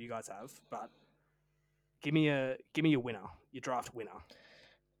 I don't know what you guys have, but give me your winner, your draft winner.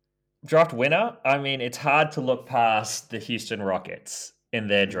 Draft winner? I mean, it's hard to look past the Houston Rockets in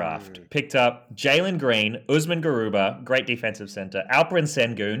their draft. Picked up Jalen Green, Usman Garuba, great defensive center, Alperen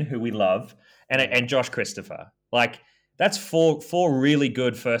Sengun, who we love, and Josh Christopher. Like, that's four really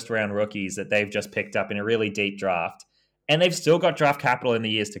good first-round rookies that they've just picked up in a really deep draft, and they've still got draft capital in the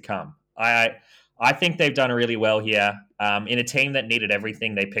years to come. I think they've done really well here. In a team that needed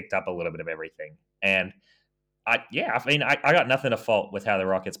everything, they picked up a little bit of everything. And I got nothing to fault with how the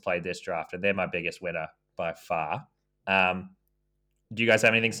Rockets played this draft, and they're my biggest winner by far. Do you guys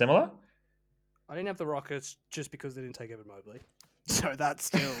have anything similar? I didn't have the Rockets just because they didn't take Evan Mobley, so that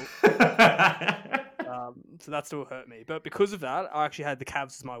still hurt me. But because of that, I actually had the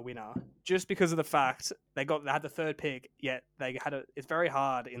Cavs as my winner, just because of the fact they had the 3rd pick. Yet it's very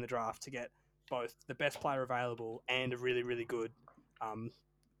hard in the draft to get both the best player available and a really, really good a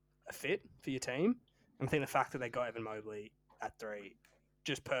fit for your team. And I think the fact that they got Evan Mobley at 3,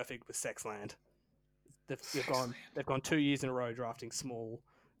 just perfect with Sexland. They've gone 2 years in a row drafting small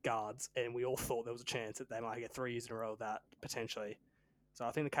guards, and we all thought there was a chance that they might get 3 years in a row of that potentially. So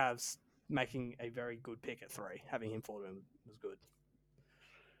I think the Cavs making a very good pick at 3, having him for them was good.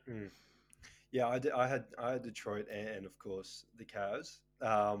 Yeah, I had Detroit and of course the Cavs.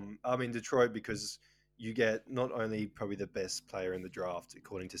 I mean Detroit because you get not only probably the best player in the draft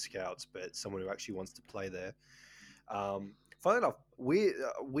according to scouts, but someone who actually wants to play there. Funny enough,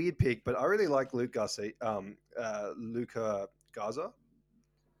 weird pick, but I really like Luka Garza.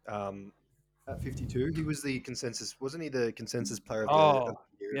 At 52, he was the consensus, wasn't he? The consensus player of the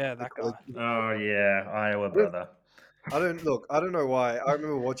year. Yeah, that guy. Oh yeah, Iowa brother. I don't know why. I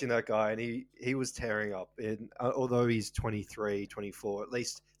remember watching that guy, and he was tearing up. Although he's 23, 24, at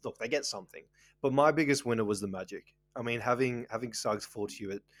least look, they get something. But my biggest winner was the Magic. I mean, having Suggs fall to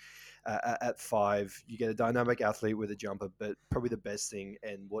you at 5, you get a dynamic athlete with a jumper, but probably the best thing,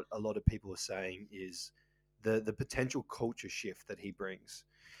 and what a lot of people are saying, is the potential culture shift that he brings.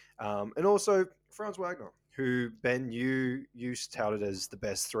 And also Franz Wagner, who, Ben, you touted as the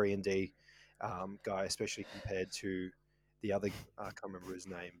best 3-and-D guy, especially compared to the other. I can't remember his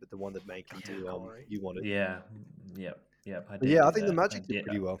name, but the one that make Corey. you wanted. Yeah. Yep. I But did yeah, I do think the that. I Magic did did.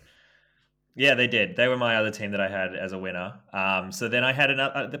 pretty well. Yeah, they did. They were my other team that I had as a winner. So then I had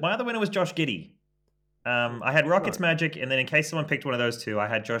another. My other winner was Josh Giddey. I had Rockets Magic, and then in case someone picked one of those two, I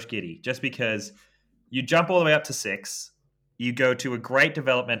had Josh Giddey, just because you jump all the way up to 6. You go to a great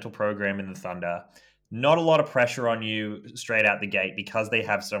developmental program in the Thunder. Not a lot of pressure on you straight out the gate because they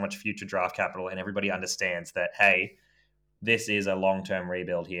have so much future draft capital, and everybody understands that, hey, this is a long-term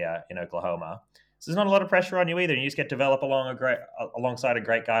rebuild here in Oklahoma. So there's not a lot of pressure on you either. You just get develop alongside a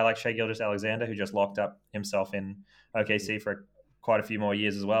great guy like Shai Gilgeous-Alexander, who just locked up himself in OKC for quite a few more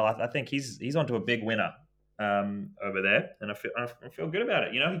years as well. I think he's onto a big winner over there, and I feel good about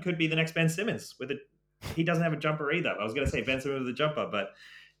it. You know, he could be the next Ben Simmons with it. He doesn't have a jumper either. I was going to say Ben Simmons with a jumper, but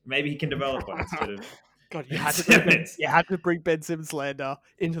maybe he can develop one instead of God, you Ben had to bring Simmons. you had to bring Ben Simmons slander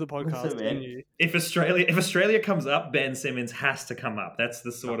into the podcast, Listen, didn't man, you? if Australia comes up, Ben Simmons has to come up. That's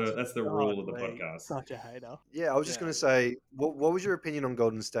the rule of the Godly, podcast. Such a hater. Yeah, I was just going to say, what was your opinion on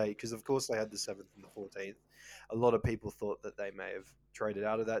Golden State? Because of course they had the 7th and the 14th. A lot of people thought that they may have traded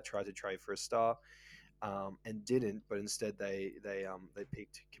out of that, tried to trade for a star, and didn't. But instead they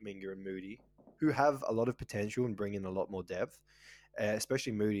picked Kuminga and Moody, who have a lot of potential and bring in a lot more depth.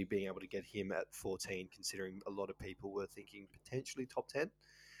 Especially Moody being able to get him at 14, considering a lot of people were thinking potentially top 10.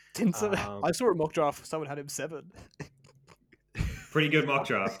 I saw a mock draft. Someone had him 7. Pretty good mock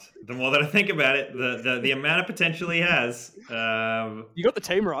draft. The more that I think about it, the amount of potential he has. You got the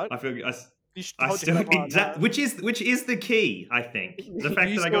team right. I feel You should I hold still yourself on that. which is the key. I think the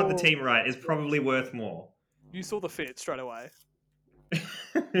fact You that I got the saw- team right is probably worth more. You saw the fit straight away.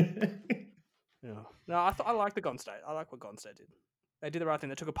 Yeah. No, I like the Golden State. I like what Golden State did. They did the right thing.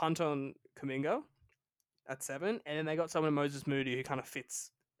 They took a punt on Kuminga at 7, and then they got someone in Moses Moody who kind of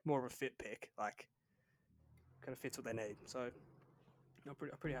fits more of a fit pick, like kind of fits what they need. So I'm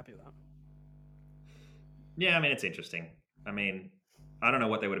pretty happy with that. Yeah, I mean, it's interesting. I mean, I don't know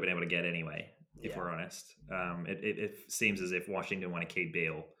what they would have been able to get anyway, if Yeah. we're honest. It seems as if Washington want to keep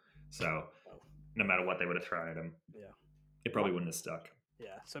Beal, so no matter what they would have thrown at him, it probably wouldn't have stuck.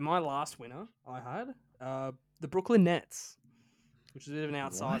 Yeah. So my last winner I had the Brooklyn Nets, which is a bit of an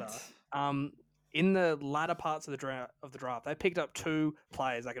outsider. What? In the latter parts of the draft, they picked up 2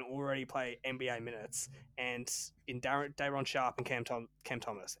 players that can already play NBA minutes, and in Day'Ron Sharpe and Cam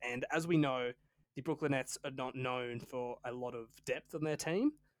Thomas. And as we know, the Brooklyn Nets are not known for a lot of depth on their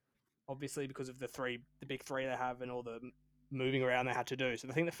team, obviously because of the big three they have and all the moving around they had to do. So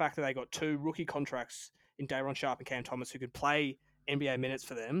I think the fact that they got 2 rookie contracts in Day'Ron Sharpe and Cam Thomas who could play NBA minutes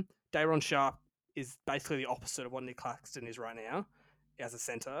for them. Day'Ron Sharpe is basically the opposite of what Nick Claxton is right now as a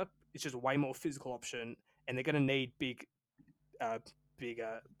center. It's just a way more physical option, and they're going to need big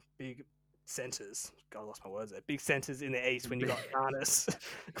centers. God, I lost my words there. Big centers in the East when you got Giannis.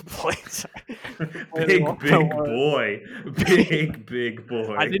 Big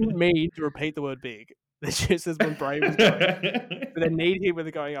boy. I didn't mean to repeat the word big. It's just as my brain was going. But they need him when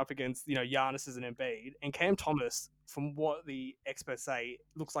they're going up against, Giannis as an Embiid. And Cam Thomas, from what the experts say,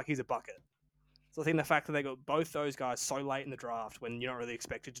 looks like he's a bucket. So I think the fact that they got both those guys so late in the draft when you're not really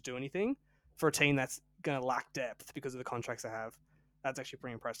expected to do anything for a team that's going to lack depth because of the contracts they have, that's actually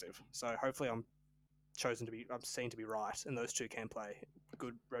pretty impressive. So hopefully I'm seen to be right, and those 2 can play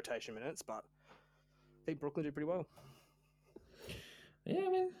good rotation minutes. But I think Brooklyn did pretty well. Yeah, I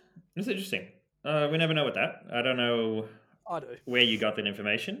mean, it's interesting. We never know with that. I don't know I do. where you got that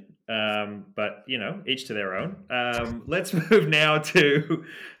information, but each to their own. Let's move now to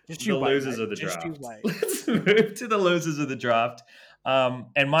the losers of the draft. Let's move to the losers of the draft.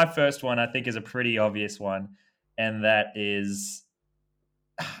 And my first one, I think, is a pretty obvious one, and that is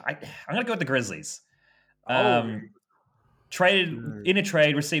I'm going to go with the Grizzlies. Traded in a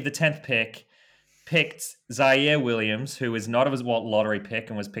trade, received the 10th pick, picked Zaire Williams, who is not a lottery pick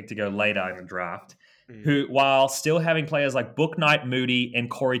and was picked to go later in the draft, who, while still having players like Book Knight, Moody, and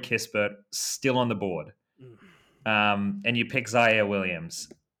Corey Kispert still on the board. And you pick Zaire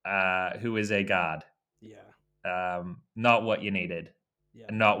Williams, who is a guard. Yeah. Not what you needed. Yeah.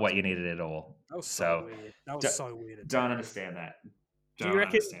 Not what you needed at all. That was so weird. That was so weird. Don't understand that. Do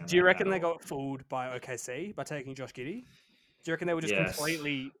you reckon they got fooled by OKC by taking Josh Giddey? Do you reckon they were just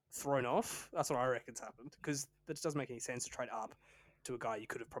completely thrown off? That's what I reckon's happened, because that just doesn't make any sense to trade up to a guy you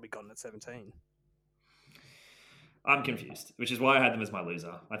could have probably gotten at 17. I'm confused, which is why I had them as my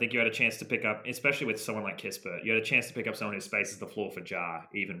loser. I think you had a chance to pick up, especially with someone like Kispert, you had a chance to pick up someone who spaces the floor for Ja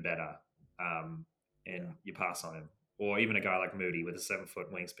even better, and you pass on him. Or even a guy like Moody with a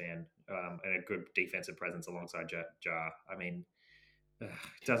 7-foot wingspan and a good defensive presence alongside Ja. I mean, it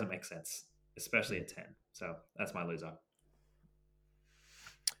doesn't make sense. especially at 10. So that's my loser.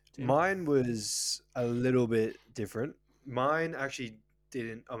 Tim? Mine was a little bit different. Mine actually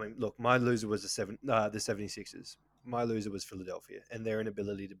didn't. I mean, look, my loser was the 76ers. My loser was Philadelphia and their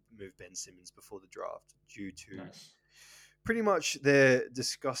inability to move Ben Simmons before the draft due to Nice. pretty much their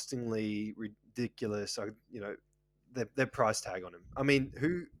disgustingly ridiculous, their price tag on him. I mean,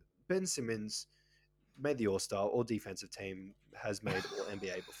 who Ben Simmons made the All Star or defensive team has made All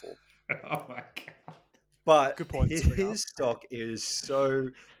NBA before. Oh my god. But Good point, Sweet his stock is so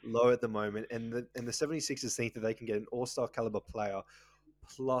low at the moment, and the 76ers think that they can get an all-star caliber player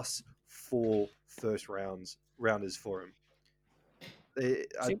plus 4 rounders for him. They,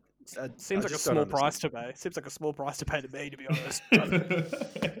 Seems, I seems like a just don't small price understand. to pay. Seems like a small price to pay to me, to be honest.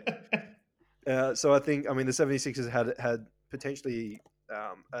 So I think, I mean, the 76ers had potentially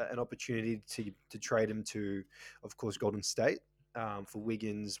an opportunity to trade him to, of course, Golden State for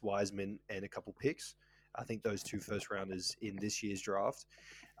Wiggins, Wiseman, and a couple picks. I think those 2 first rounders in this year's draft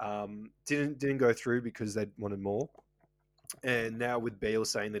didn't go through because they wanted more. And now with Beal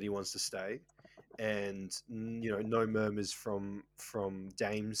saying that he wants to stay, and no murmurs from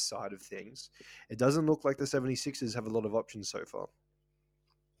Dame's side of things, it doesn't look like the 76ers have a lot of options so far.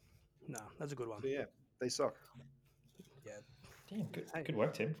 No, that's a good one. So yeah, they suck. Yeah, Damn, good, Hey. good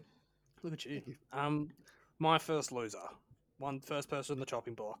work, Tim. look at you. Thank you. My first loser, first person on the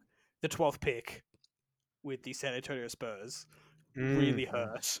chopping block, the 12th pick with the San Antonio Spurs, really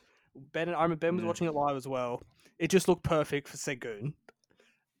hurt. I remember Ben was watching it live as well. It just looked perfect for Sengun.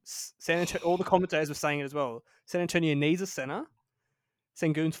 All the commentators were saying it as well. San Antonio needs a center.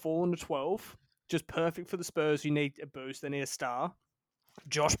 Sengun's fallen to 12. Just perfect for the Spurs. You need a boost. They need a star.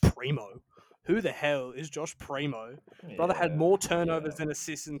 Josh Primo. Who the hell is Josh Primo? Brother had more turnovers than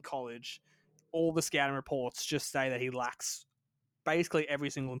assists in college. All the scouting reports just say that he lacks basically every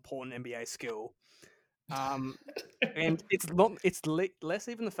single important NBA skill. And it's not. It's less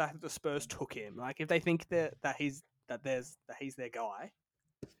even the fact that the Spurs took him. Like if they think that he's their guy,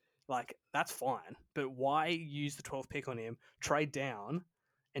 like that's fine. But why use the 12th pick on him? Trade down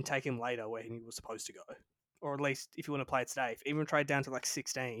and take him later where he was supposed to go, or at least if you want to play it safe, even trade down to like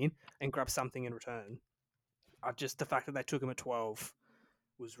 16 and grab something in return. Just the fact that they took him at 12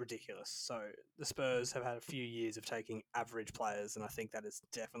 was ridiculous. So the Spurs have had a few years of taking average players, and I think that has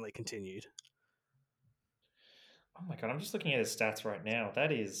definitely continued. Oh my god, I'm just looking at his stats right now.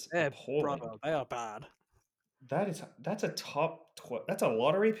 That is Yeah, appalling. brother, they are bad. That's a top 12. That's a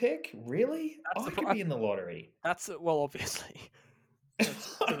lottery pick, really? That's I could be in the lottery. That's well, obviously.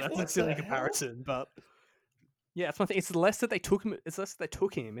 That's a What silly the hell? comparison, but yeah, it's my thing. It's less that they took him. It's less that they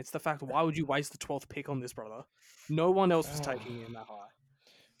took him. It's the fact, why would you waste the 12th pick on this, brother? No one else was taking him that high.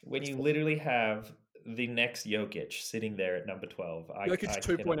 When It's you fine. literally have the next Jokic sitting there at number 12, I Jokic cannot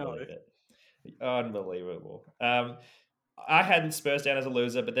 2.0. believe it. Unbelievable. I had Spurs down as a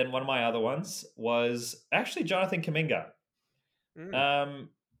loser, but then one of my other ones was actually Jonathan Kuminga.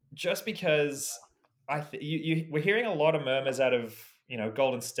 Just because we're hearing a lot of murmurs out of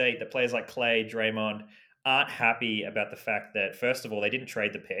Golden State that players like Clay, Draymond aren't happy about the fact that first of all they didn't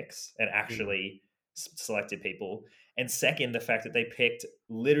trade the picks and actually selected people, and second the fact that they picked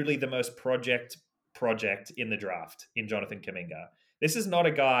literally the most project in the draft in Jonathan Kuminga. This is not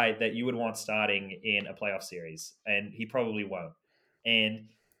a guy that you would want starting in a playoff series, and he probably won't. And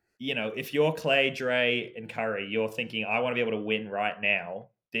if you're Clay, Dre, and Curry, you're thinking, I want to be able to win right now.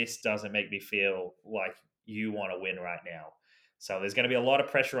 This doesn't make me feel like you want to win right now. So there's going to be a lot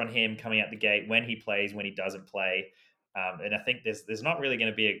of pressure on him coming out the gate when he plays, when he doesn't play. And I think there's not really going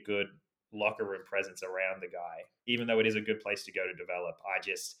to be a good locker room presence around the guy, even though it is a good place to go to develop.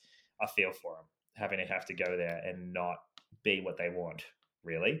 I feel for him having to have to go there and not be what they want,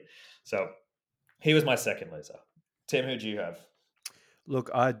 really. So he was my second loser. Tim, who do you have?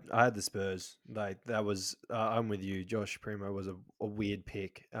 Look, I had the Spurs. Like that was, I'm with you. Josh Primo was a weird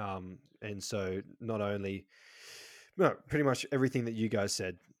pick, and so not only, no, pretty much everything that you guys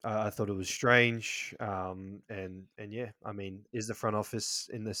said, I thought it was strange. And yeah, I mean, is the front office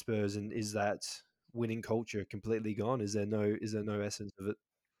in the Spurs and is that winning culture completely gone? Is there no essence of it?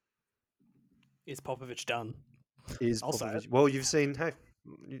 Is Popovich done? Is I'll say it. Popovich? Well, you've seen. Hey,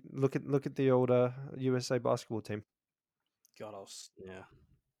 look at the old USA basketball team. God, yeah,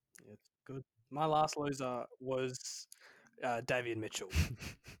 it's good. My last loser was Davion Mitchell,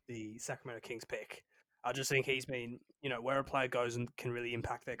 the Sacramento Kings pick. I just think he's been, where a player goes and can really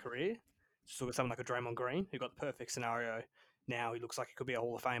impact their career. Just look at someone like a Draymond Green, who got the perfect scenario. Now he looks like he could be a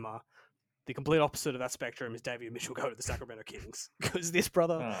Hall of Famer. The complete opposite of that spectrum is Davion Mitchell go to the Sacramento Kings, because this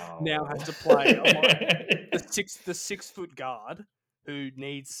brother now has to play the 6-foot guard who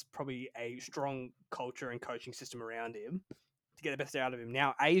needs probably a strong culture and coaching system around him to get the best out of him.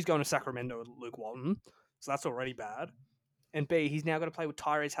 Now, A, he's going to Sacramento with Luke Walton, so that's already bad. And B, he's now got to play with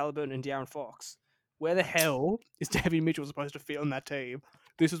Tyrese Halliburton and De'Aaron Fox. Where the hell is Davion Mitchell supposed to fit on that team?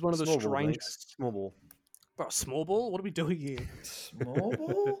 This is one of the Small ball, strangest. Banks. Small ball. Bro, small ball? What are we doing here? Small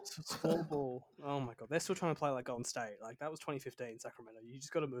ball? Small ball. Oh my god, they're still trying to play like Golden State. Like that was 2015 Sacramento. You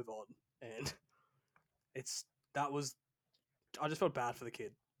just got to move on, and I just felt bad for the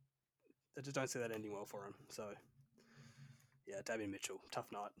kid. I just don't see that ending well for him. So yeah, Davion Mitchell,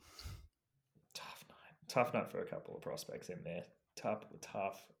 tough night. Tough night for a couple of prospects in there. Tough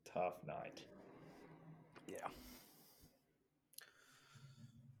night. Yeah.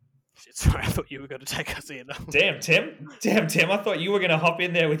 Shit, sorry, I thought you were going to take us in. Damn, Tim. I thought you were going to hop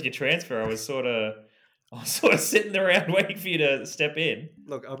in there with your transfer. I was sort of sitting around waiting for you to step in.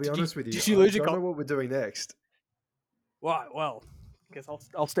 Look, I'll be honest with you. Did you lose your I don't know what we're doing next. Right, well, I guess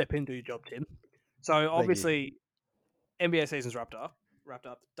I'll step in, do your job, Tim. So obviously, NBA season's wrapped up.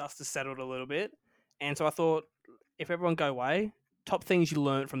 Dust has settled a little bit. And so I thought, if everyone go away, top things you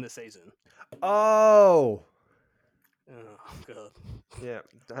learned from the season. Oh, God. yeah.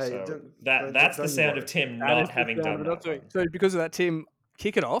 Hey, So that's the sound of Tim not having done that one. So because of that, Tim,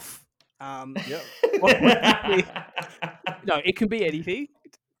 kick it off. Yep. It can be anything.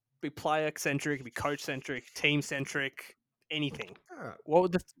 It can be player-centric, it can be coach-centric, team-centric, anything. Alright. What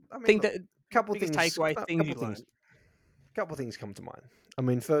would the Couple biggest things, takeaway things you learned? Couple things come to mind. I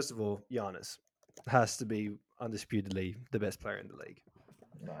mean, first of all, Giannis has to be undisputedly the best player in the league.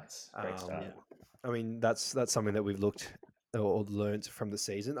 Nice. Great start. I mean, that's something that we've looked or learned from the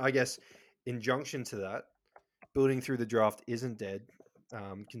season. I guess, in junction to that, building through the draft isn't dead.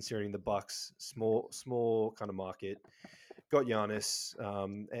 Considering the Bucks, small kind of market, got Giannis,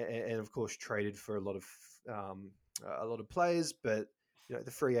 and of course traded for a lot of players, but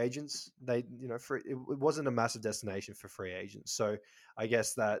the free agents, it wasn't a massive destination for free agents. So I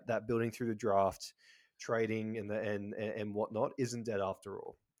guess that building through the draft, trading and whatnot isn't dead after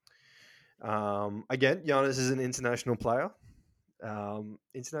all. Again, Giannis is an international player.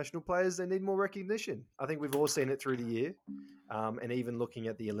 International players, they need more recognition. I think we've all seen it through the year, and even looking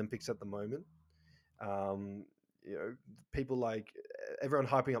at the Olympics at the moment. People like everyone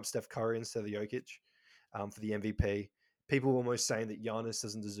hyping up Steph Curry instead of Jokic for the MVP. People almost saying that Giannis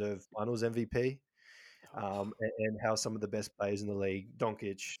doesn't deserve Finals MVP, and how some of the best players in the league,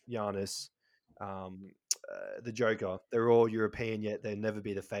 Doncic, Giannis, the Joker, they're all European, yet they'll never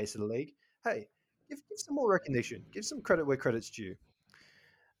be the face of the league. Hey, give some more recognition. Give some credit where credit's due.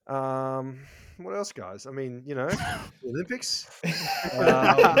 What else, guys? I mean, the Olympics. Hold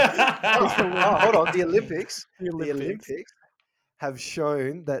on, the Olympics. The Olympics have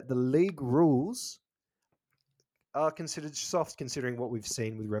shown that the league rules are considered soft, considering what we've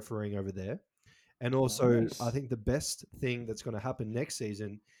seen with refereeing over there. And also, Nice. I think the best thing that's going to happen next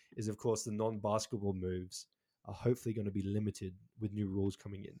season is, of course, the non-basketball moves are hopefully going to be limited with new rules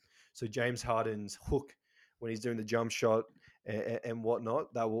coming in. So James Harden's hook when he's doing the jump shot and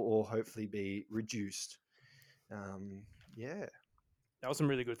whatnot, that will all hopefully be reduced. Yeah. That was some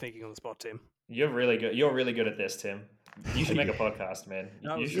really good thinking on the spot, Tim. You're really good. You're really good at this, Tim. You should make a podcast, man.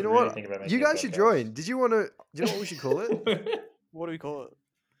 You should really think about making You guys a should podcast. join. Do you know what we should call it? What do we call it?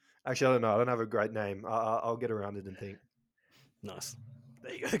 Actually, I don't know. I don't have a great name. I'll get around it and think. Nice.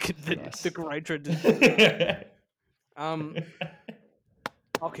 There you go. Nice. The great tradition.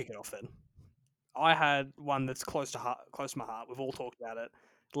 I'll kick it off then. I had one that's close to my heart. We've all talked about it.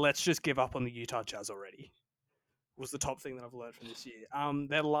 Let's just give up on the Utah Jazz already. Was the top thing that I've learned from this year.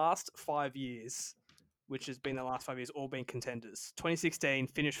 Their last 5 years, which has been their last 5 years, all been contenders. 2016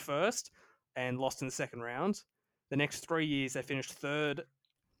 finished first and lost in the second round. The next 3 years they finished third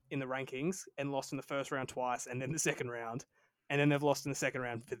in the rankings and lost in the first round twice and then the second round. And then they've lost in the second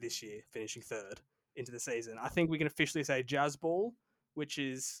round for this year, finishing third into the season. I think we can officially say Jazz Ball, which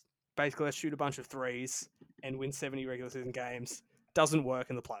is basically let's shoot a bunch of threes and win 70 regular season games, doesn't work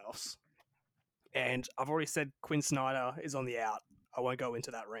in the playoffs. And I've already said Quinn Snyder is on the out. I won't go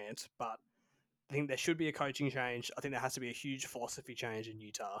into that rant, but I think there should be a coaching change. I think there has to be a huge philosophy change in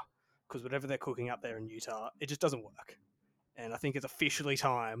Utah because whatever they're cooking up there in Utah, it just doesn't work. And I think it's officially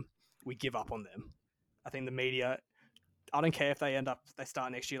time we give up on them. I think the media, I don't care if they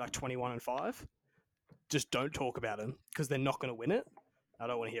start next year like 21-5. Just don't talk about them because they're not going to win it. I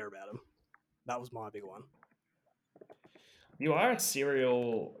don't want to hear about them. That was my big one. You are a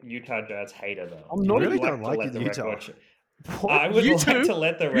serial Utah Jazz hater, though. I'm not. You really don't like Utah. I would like to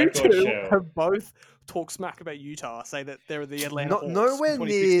let the record show. Have both talk smack about Utah, say that they're the Atlanta Hawks. Nowhere from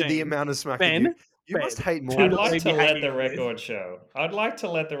near the amount of smack. Ben, You must Ben, hate more. do I'd not like leave to me let hanging the with this. record show. I'd like to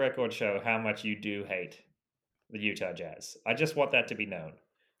let the record show how much you do hate the Utah Jazz. I just want that to be known.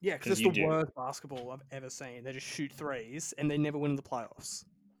 Yeah, because 'Cause it's you the do. worst basketball I've ever seen. They just shoot threes and they never win in the playoffs.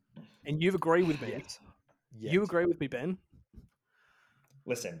 And you've agreed with me. Yes. You agree with me, Ben?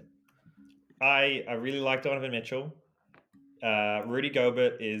 Listen, I really like Donovan Mitchell. Rudy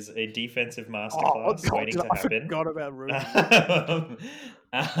Gobert is a defensive masterclass waiting to I happen. forgot about Rudy.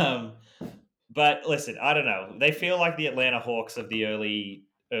 um, but listen, I don't know. They feel like the Atlanta Hawks of the early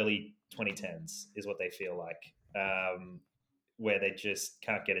 2010s is what they feel like, where they just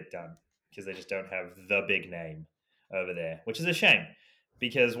can't get it done because they just don't have the big name over there, which is a shame.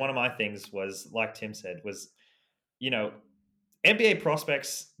 Because one of my things was, like Tim said, was NBA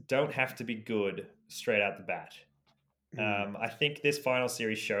prospects don't have to be good straight out the bat. I think this final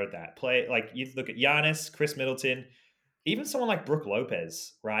series showed that. Play like you look at Giannis, Chris Middleton, even someone like Brook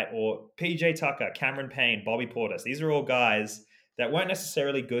Lopez, right? Or PJ Tucker, Cameron Payne, Bobby Portis. These are all guys that weren't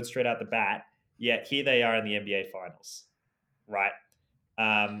necessarily good straight out the bat, yet here they are in the NBA finals, right?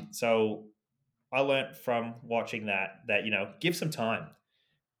 So I learned from watching that give some time.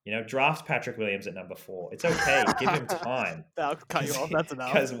 Draft Patrick Williams at number 4. It's okay. Give him time. I'll cut you off. That's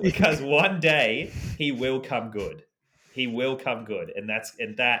enough. Because one day he will come good. He will come good, and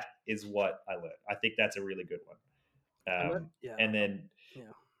that is what I learned. I think that's a really good one. And then,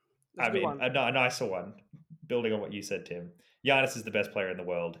 That's a good one. a nicer one, building on what you said, Tim. Giannis is the best player in the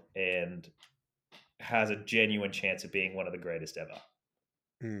world and has a genuine chance of being one of the greatest ever.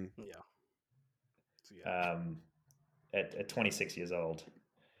 At 26 years old,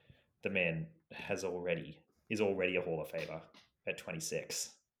 the man is already a Hall of Famer at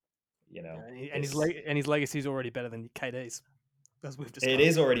 26. And his legacy is already better than KD's. As we've discussed. It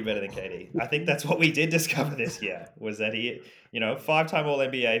is already better than KD. I think that's what we did discover this year, was that he, 5-time All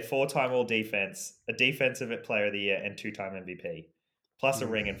NBA, 4-time All Defense, a Defensive Player of the Year, and 2-time MVP, plus a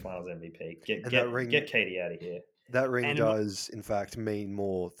ring and Finals MVP. Get KD out of here. That ring does, in fact, mean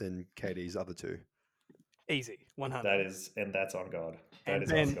more than KD's other 2. Easy, 100. That's on God. And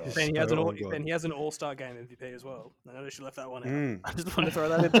on God. Then he has an All-Star Game MVP as well. I noticed you left that one out. I just wanted to throw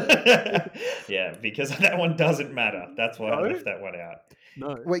that in there. Yeah, because that one doesn't matter. That's why I left that one out.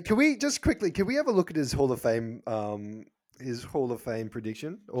 No. Wait, can we have a look at his Hall of Fame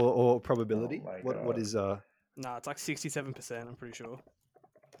prediction or probability? What is No, it's like 67%, I'm pretty sure.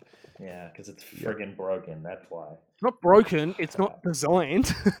 Yeah, because it's friggin' broken. That's why. It's not broken. It's not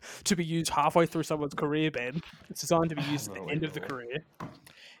designed to be used halfway through someone's career, Ben. It's designed to be used at the end of the career.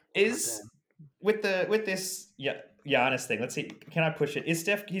 With this Giannis thing? Let's see. Can I push it? Is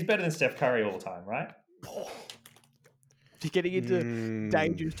Steph? He's better than Steph Curry all the time, right? You're getting into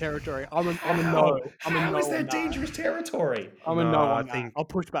dangerous territory. I'm a no. How is that dangerous territory? I'm a no on that. I'll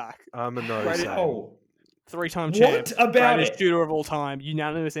push back. I'm a no. 3-time champ. What about greatest it? shooter of all time,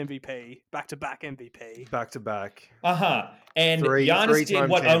 unanimous MVP, back-to-back MVP. Back-to-back. And Giannis did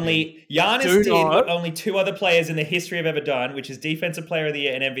what only 2 other players in the history have ever done, which is Defensive Player of the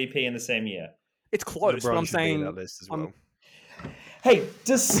Year and MVP in the same year. It's close, but I'm saying that list as well. Hey,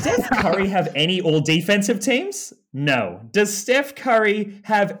 does Steph Curry have any all-defensive teams? No. Does Steph Curry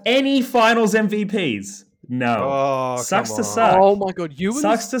have any Finals MVPs? No. Oh, sucks come to on. suck. Oh my god, you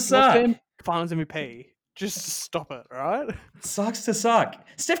sucks to suck. Finals MVP. Just stop it, right? Sucks to suck.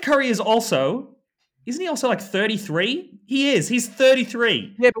 Steph Curry isn't he also like 33? He is. He's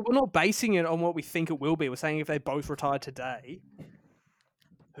 33. Yeah, but we're not basing it on what we think it will be. We're saying if they both retire today,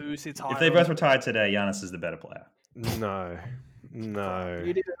 who sits higher? If they both retired today, Giannis is the better player. No.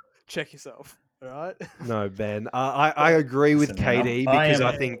 You need to check yourself, all right? No, Ben. I agree with KD because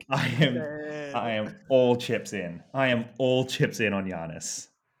I think I am all chips in. I am all chips in on Giannis.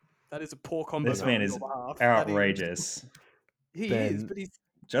 That is a poor combo. This man is outrageous. He is, but he's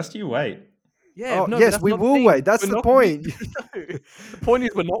just you wait. Yeah. Yes, we will wait. That's the point. The point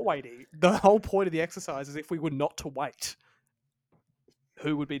is we're not waiting. The whole point of the exercise is if we were not to wait,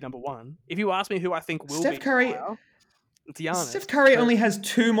 who would be number 1? If you ask me who I think will Steph be Curry, it's Giannis. Steph Curry only has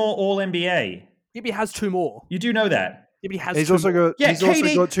 2 more All NBA. Yeah, but he has 2 more. You do know that. Yeah, but he has. He's also got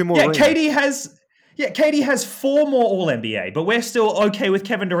 2 more. Yeah, KD has 4 more All NBA, but we're still okay with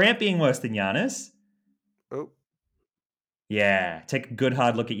Kevin Durant being worse than Giannis. Oh. Yeah, take a good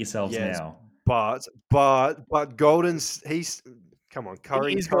hard look at yourselves now. But he's come on,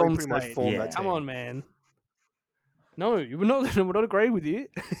 Curry pretty much formed that team. Come on, man. No, we're not agreeing with you.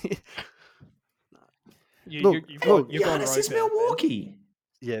 Giannis is Milwaukee.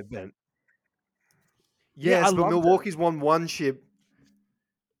 Yeah, Ben. Yes, but Milwaukee's won 1 chip.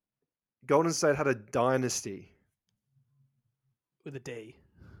 Golden State had a dynasty. With a D.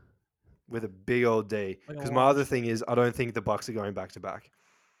 with a big old D. Like a Because my other large thing is, I don't think the Bucks are going back to back.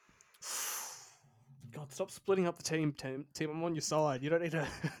 God, stop splitting up the team. I'm on your side. You don't need to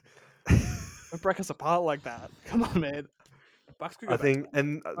don't break us apart like that. Come on, man. Bucks could go I back to think, back.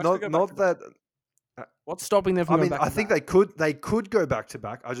 and Bucks could go back not to that. back. What's stopping them from I going mean, back I to think back? they could go back to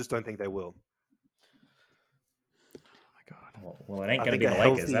back. I just don't think they will. Oh my God. Well, it ain't I going to think be a the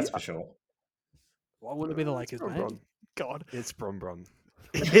Lakers, healthy. that's for sure. Why wouldn't it be the It's Lakers, LeBron. man? God. It's Bron.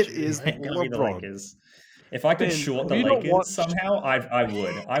 Look at It you, is It ain't going to be the LeBron. Lakers. If I could Ben, short have the you not Lakers watched? somehow, I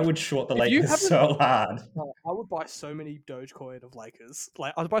would. I would short the If you Lakers haven't, so hard. I would buy so many Dogecoin of Lakers.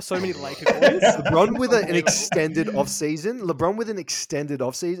 Like I would buy so many Laker coins. LeBron with an Unbelievable. extended off season. LeBron with an extended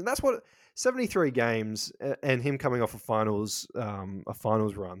off season. That's what 73 games and him coming off a finals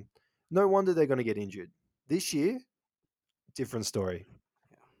run. No wonder they're going to get injured this year. Different story.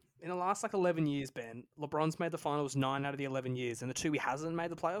 In the last 11 years, Ben, LeBron's made the finals 9 out of the 11 years, and the 2 he hasn't made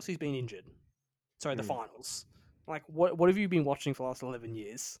the playoffs, he's been injured. Sorry, the finals. Like, what have you been watching for the last 11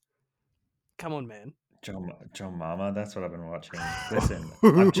 years? Come on, man. John Mama, that's what I've been watching. Listen,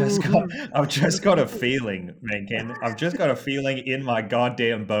 I've just got a feeling, Mencken. I've just got a feeling in my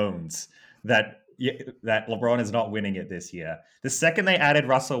goddamn bones that LeBron is not winning it this year. The second they added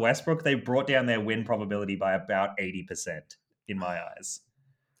Russell Westbrook, they brought down their win probability by about 80% in my eyes.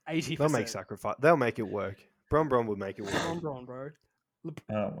 80%. They'll make sacrifice. They'll make it work. Bron will make it work. LeBron, bro.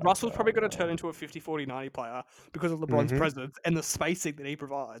 God, Russell's probably going to turn into a 50-40-90 player because of LeBron's presence and the spacing that he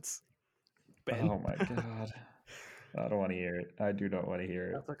provides. Ben. Oh my God. I don't want to hear it. I do not want to hear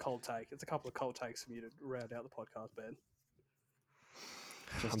it. That's a cold take. It's a couple of cold takes from you to round out the podcast, Ben.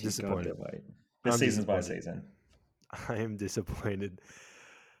 I'm disappointed. This season's my season. I am disappointed.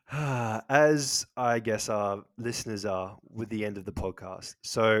 As I guess our listeners are with the end of the podcast.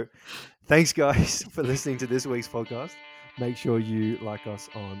 So thanks, guys, for listening to this week's podcast. Make sure you like us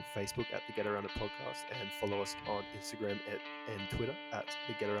on Facebook at the Get Around It Podcast and follow us on Instagram and Twitter at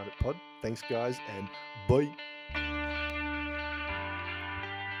the Get Around It Pod. Thanks, guys, and bye.